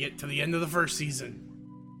wait until they get to the end of the first season.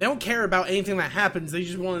 They don't care about anything that happens. They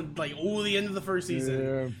just want, like, oh, the end of the first season.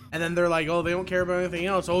 Yeah. And then they're like, oh, they don't care about anything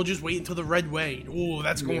else. Oh, just wait until the Red Wedding. Oh,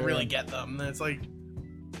 that's going to really get them. And it's like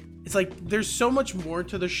there's so much more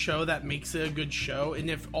to the show that makes it a good show. And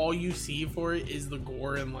if all you see for it is the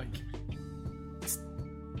gore and, like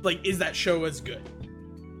is that show as good?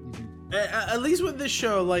 Mm-hmm. At least with this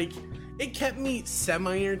show, like, it kept me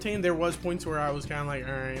semi-entertained. There was points where I was kind of like,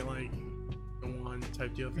 all right, like, go on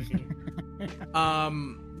type deal thinking.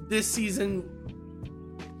 This season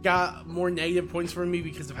got more negative points for me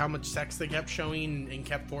because of how much sex they kept showing and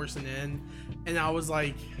kept forcing in. And I was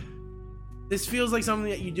like, this feels like something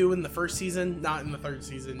that you do in the first season, not in the third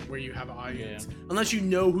season where you have an audience. Yeah. Unless you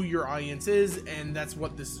know who your audience is, and that's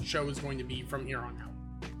what this show is going to be from here on out.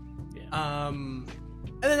 Yeah. And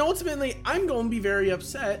then ultimately, I'm going to be very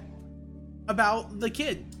upset about the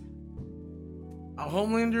kid. A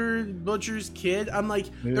Homelander Butcher's kid. I'm like,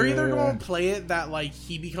 they're either going to play it that, like,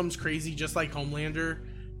 he becomes crazy just like Homelander,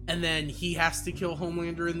 and then he has to kill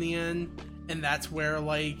Homelander in the end, and that's where,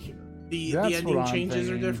 like, the ending changes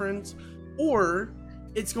are different. Or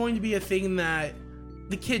it's going to be a thing that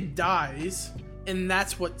the kid dies, and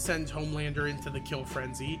that's what sends Homelander into the kill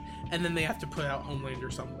frenzy, and then they have to put out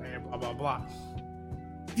Homelander some way, blah, blah, blah.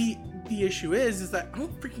 The issue is that I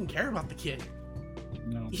don't freaking care about the kid.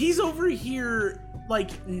 No. He's over here,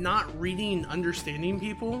 like, not reading and understanding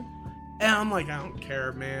people, and I'm like, I don't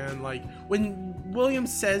care, man. Like, when William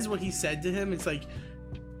says what he said to him, it's like,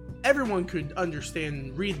 everyone could understand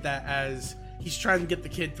and read that as he's trying to get the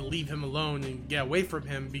kid to leave him alone and get away from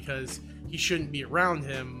him because he shouldn't be around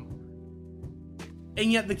him.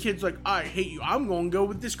 And yet the kid's like, I hate you. I'm going to go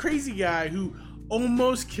with this crazy guy who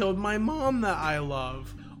almost killed my mom that I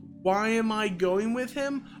love. Why am I going with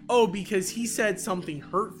him? Oh, because he said something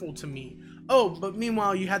hurtful to me. Oh, but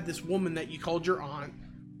meanwhile, you had this woman that you called your aunt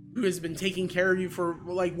who has been taking care of you for,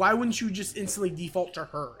 like, why wouldn't you just instantly default to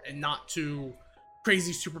her and not to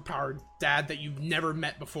crazy superpowered dad that you've never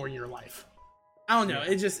met before in your life? I don't know.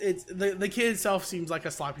 It's the kid itself seems like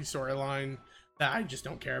a sloppy storyline that I just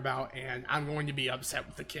don't care about, and I'm going to be upset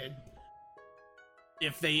with the kid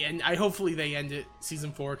if they end. Hopefully they end it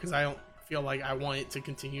season 4 because I don't feel like I want it to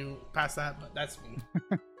continue past that, but that's me.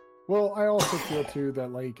 Well, I also feel too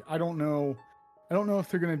that, like, I don't know if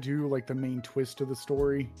they're gonna do, like, the main twist of the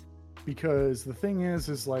story, because the thing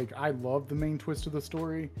is like, I love the main twist of the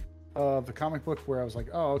story of the comic book, where I was like,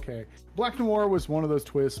 oh, okay, Black Noir was one of those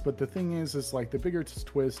twists, but the thing is like, the bigger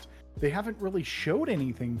twist, they haven't really showed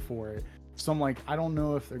anything for it. So I'm like, I don't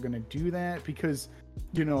know if they're gonna do that, because,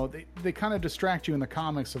 you know, they kind of distract you in the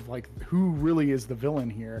comics of, like, who really is the villain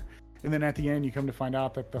here, and then at the end you come to find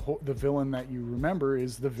out that the villain that you remember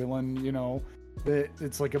is the villain, you know, that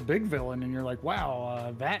it's like a big villain, and you're like,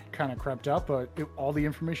 wow, that kind of crept up, but all the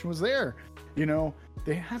information was there. You know,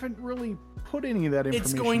 they haven't really put any of that information.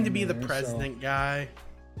 It's going to be the president guy.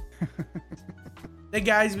 That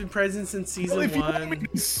guy's been present since season 1. You want me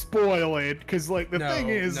to spoil it, because, like, the thing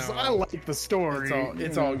is, I like the story.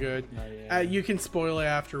 It's all good. You can spoil it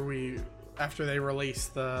after they release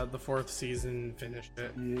the 4th season and finish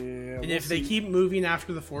it. Yeah. And if they keep moving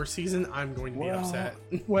after the 4th season, I'm going to be upset.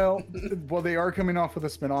 well, they are coming off with a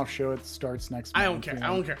spin-off show. It starts next month. I don't care. I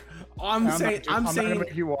don't care. I'm saying not gonna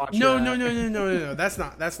make you watch no. That's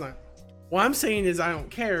not. What I'm saying is, I don't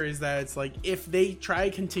care, is that it's like, if they try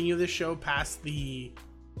to continue this show past the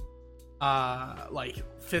like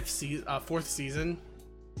 4th season,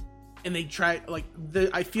 and they try, like,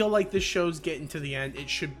 I feel like this show's getting to the end, it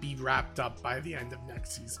should be wrapped up by the end of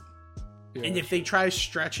next season. Yeah, and if they try to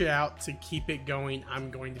stretch it out to keep it going,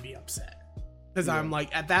 I'm going to be upset. Because I'm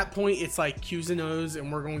like, at that point, it's like Q's and O's,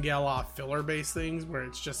 and we're going to get a lot of filler-based things where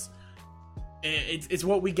it's just, it's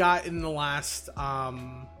what we got in the last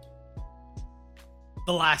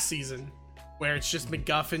season, where it's just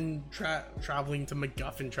MacGuffin traveling to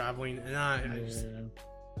MacGuffin traveling, and I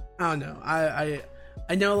don't know.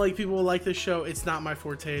 I know, like, people like this show. It's not my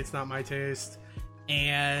forte. It's not my taste,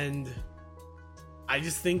 and I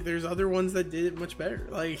just think there's other ones that did it much better.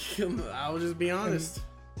 Like, I'll just be honest.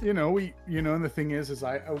 And the thing is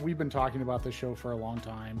we've been talking about this show for a long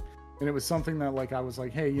time, and it was something that, like, I was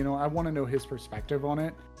like, hey, I want to know his perspective on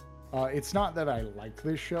it. It's not that I like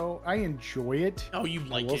this show. I enjoy it. Oh, you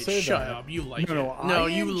like it. Shut up. You like it. No,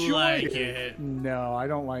 you like it. No, I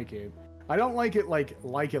don't like it. I don't like it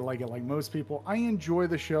like most people. I enjoy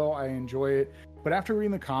the show. I enjoy it. But after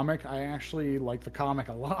reading the comic, I actually like the comic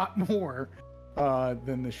a lot more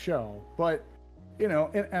than the show. But, you know,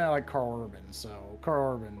 and I like Carl Urban. So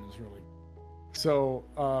Carl Urban is really... So,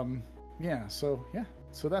 yeah.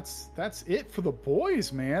 So that's it for The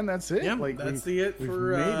Boys, man. That's it. Yeah, that's it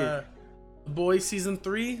for The Boys season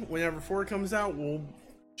 3. Whenever 4 comes out, we'll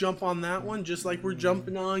jump on that one, just like we're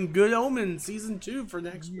jumping on Good Omens season 2 for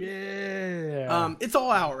next week. Yeah. It's all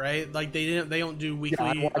out, right? Like they don't do weekly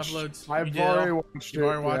uploads. I've already watched it.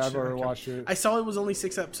 I've already watched it. I saw it was only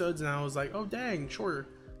 6 episodes, and I was like, oh dang, sure.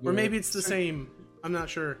 Or maybe it's the same. I'm not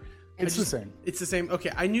sure. It's the same. It's the same. Okay,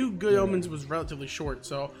 I knew Good Omens was relatively short,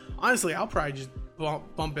 so honestly, I'll probably just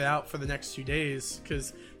bump it out for the next 2 days,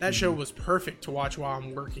 because that show was perfect to watch while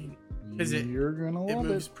I'm working. Because You're gonna love it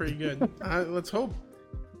moves pretty good. Let's hope.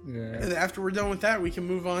 Yeah. And after we're done with that, we can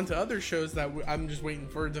move on to other shows that I'm just waiting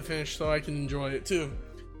for it to finish so I can enjoy it too.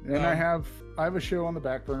 And I have a show on the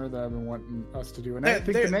back burner that I've been wanting us to do, and I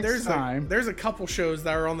think the next time there's a couple shows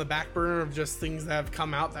that are on the back burner of just things that have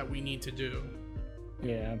come out that we need to do.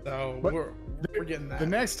 Yeah. So we're getting that. The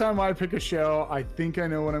next time I pick a show, I think I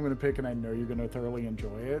know what I'm going to pick, and I know you're going to thoroughly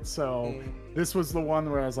enjoy it. So this was the one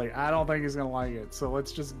where I was like, I don't think he's going to like it. So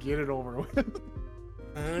let's just get it over with.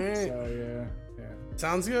 All right. So yeah.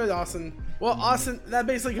 Sounds good, Austin. Well, Austin, that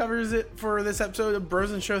basically covers it for this episode of Bros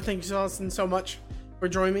and Show. Thank you, Austin, so much for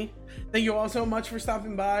joining me. Thank you all so much for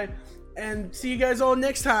stopping by, and see you guys all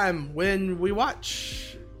next time when we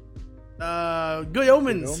watch Good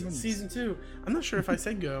Omens season 2. I'm not sure if I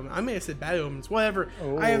said Good Omens. I may have said Bad Omens. Whatever.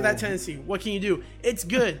 I have that tendency. What can you do? It's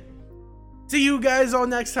good. See you guys all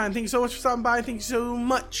next time. Thank you so much for stopping by. Thank you so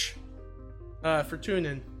much for tuning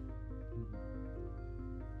in.